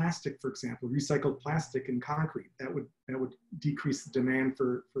proportion of plastic, for example, recycled plastic in concrete, that would decrease the demand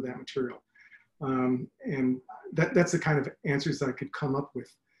for that material. And that's the kind of answers I could come up with.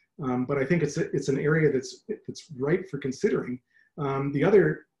 But I think it's an area that's ripe for considering. The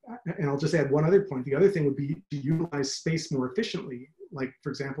other, and I'll just add one other point, the other thing would be to utilize space more efficiently. Like, for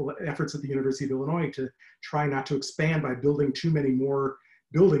example, efforts at the University of Illinois to try not to expand by building too many more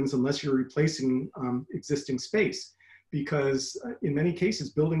buildings unless you're replacing existing space. Because in many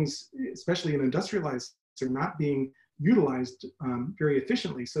cases, buildings, especially in industrialized, are not being utilized very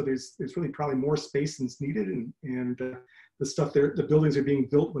efficiently. So there's really probably more space than's needed, and the stuff there, the buildings are being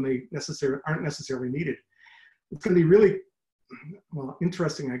built when they aren't necessarily needed. It's going to be really, well,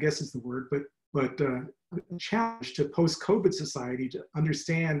 interesting, I guess is the word, but a challenge to post-COVID society to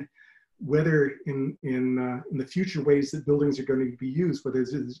understand whether in the future ways that buildings are going to be used, whether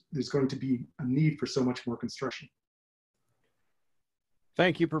there's going to be a need for so much more construction.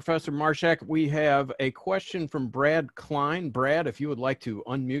 Thank you, Professor Marshak. We have a question from Brad Klein. Brad, if you would like to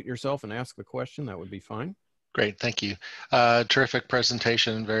unmute yourself and ask the question, that would be fine. Great, thank you. Terrific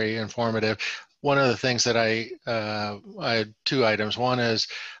presentation, very informative. One of the things that I had two items. One is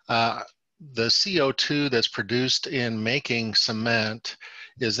the CO2 that's produced in making cement.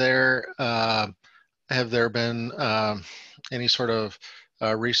 Have there been any sort of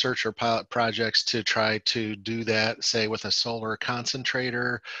research or pilot projects to try to do that, say with a solar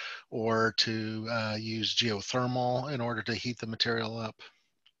concentrator, or to use geothermal in order to heat the material up?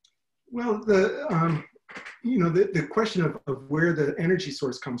 Well, the question of where the energy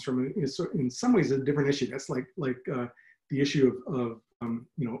source comes from is in some ways a different issue. That's like the issue of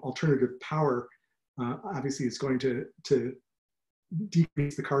alternative power. Obviously, it's going to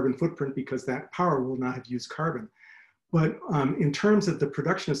decrease the carbon footprint because that power will not have used carbon. But in terms of the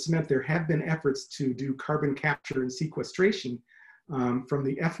production of cement, there have been efforts to do carbon capture and sequestration from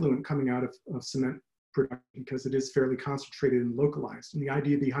the effluent coming out of cement production, because it is fairly concentrated and localized. And the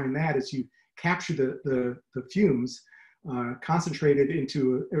idea behind that is you capture the fumes, concentrate it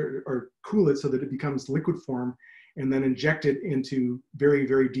into, or cool it so that it becomes liquid form, and then inject it into very,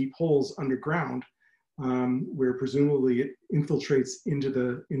 very deep holes underground, where presumably it infiltrates into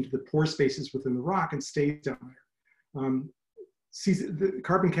the pore spaces within the rock and stays down there. The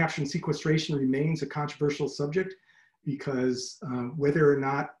carbon capture and sequestration remains a controversial subject because whether or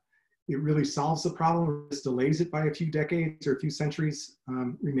not it really solves the problem or just delays it by a few decades or a few centuries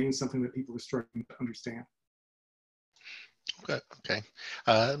remains something that people are struggling to understand. Okay.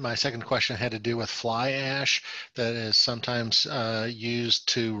 My second question had to do with fly ash that is sometimes used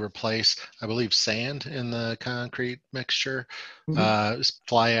to replace, I believe, sand in the concrete mixture.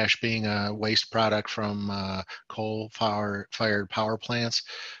 Fly ash being a waste product from coal-fired power plants.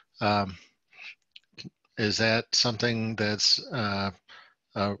 Is that something that's a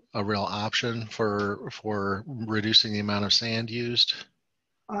real option for reducing the amount of sand used?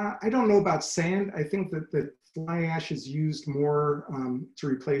 I don't know about sand. I think that fly ash is used more to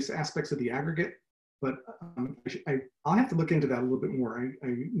replace aspects of the aggregate, but I'll have to look into that a little bit more. I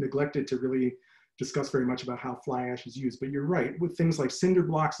neglected to really discuss very much about how fly ash is used, but you're right. With things like cinder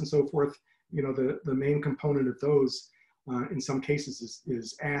blocks and so forth, you know, the main component of those in some cases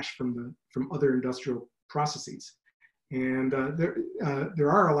is ash from other industrial processes. And there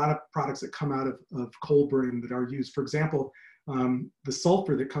are a lot of products that come out of coal burning that are used. For example, the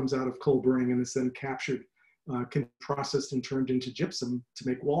sulfur that comes out of coal burning and is then captured can be processed and turned into gypsum to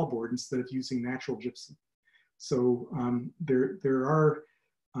make wallboard instead of using natural gypsum. So there are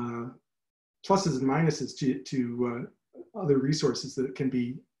pluses and minuses to other resources that can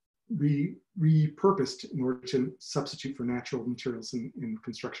be repurposed in order to substitute for natural materials in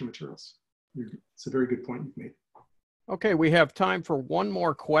construction materials. It's a very good point you've made. Okay, we have time for one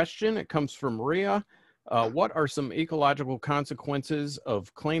more question. It comes from Ria. What are some ecological consequences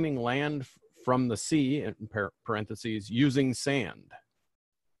of claiming land from the sea, in parentheses, using sand?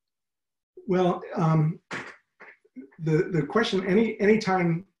 Well, the question,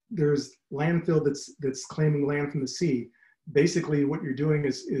 anytime there's landfill that's claiming land from the sea, basically what you're doing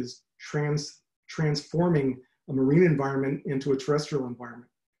is transforming a marine environment into a terrestrial environment.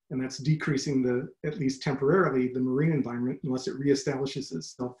 And that's decreasing at least temporarily, the marine environment unless it reestablishes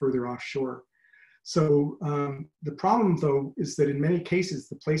itself further offshore. So the problem, though, is that in many cases,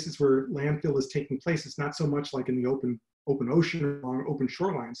 the places where landfill is taking place is not so much like in the open ocean or open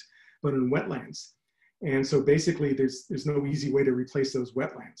shorelines, but in wetlands. And so basically, there's no easy way to replace those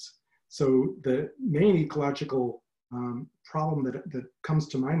wetlands. So the main ecological problem that comes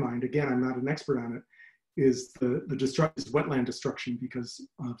to my mind, again, I'm not an expert on it, is the wetland destruction because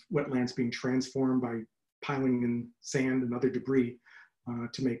of wetlands being transformed by piling in sand and other debris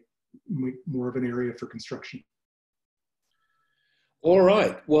to make more of an area for construction. All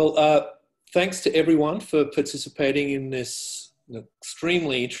right. Well, thanks to everyone for participating in this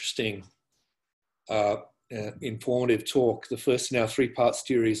extremely interesting, informative talk, the first in our three-part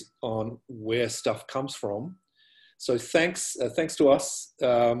series on where stuff comes from. So thanks to us,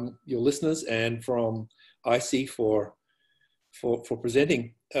 your listeners, and from iSEE for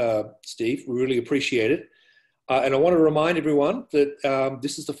presenting, Steve. We really appreciate it. And I want to remind everyone that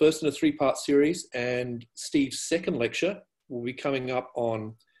this is the first in a three-part series, and Steve's second lecture will be coming up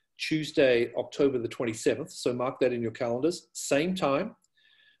on Tuesday, October the 27th. So mark that in your calendars. Same time,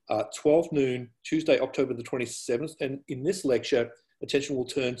 12 noon, Tuesday, October the 27th. And in this lecture, attention will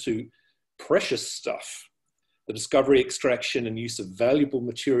turn to precious stuff, the discovery, extraction, and use of valuable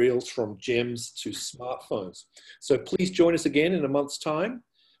materials from gems to smartphones. So please join us again in a month's time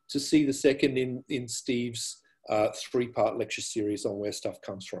to see the second in Steve's three-part lecture series on where stuff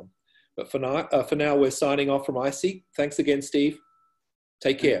comes from. But for now, we're signing off from iSEE. Thanks again, Steve.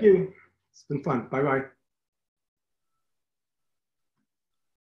 Take care. Thank you. It's been fun. Bye-bye.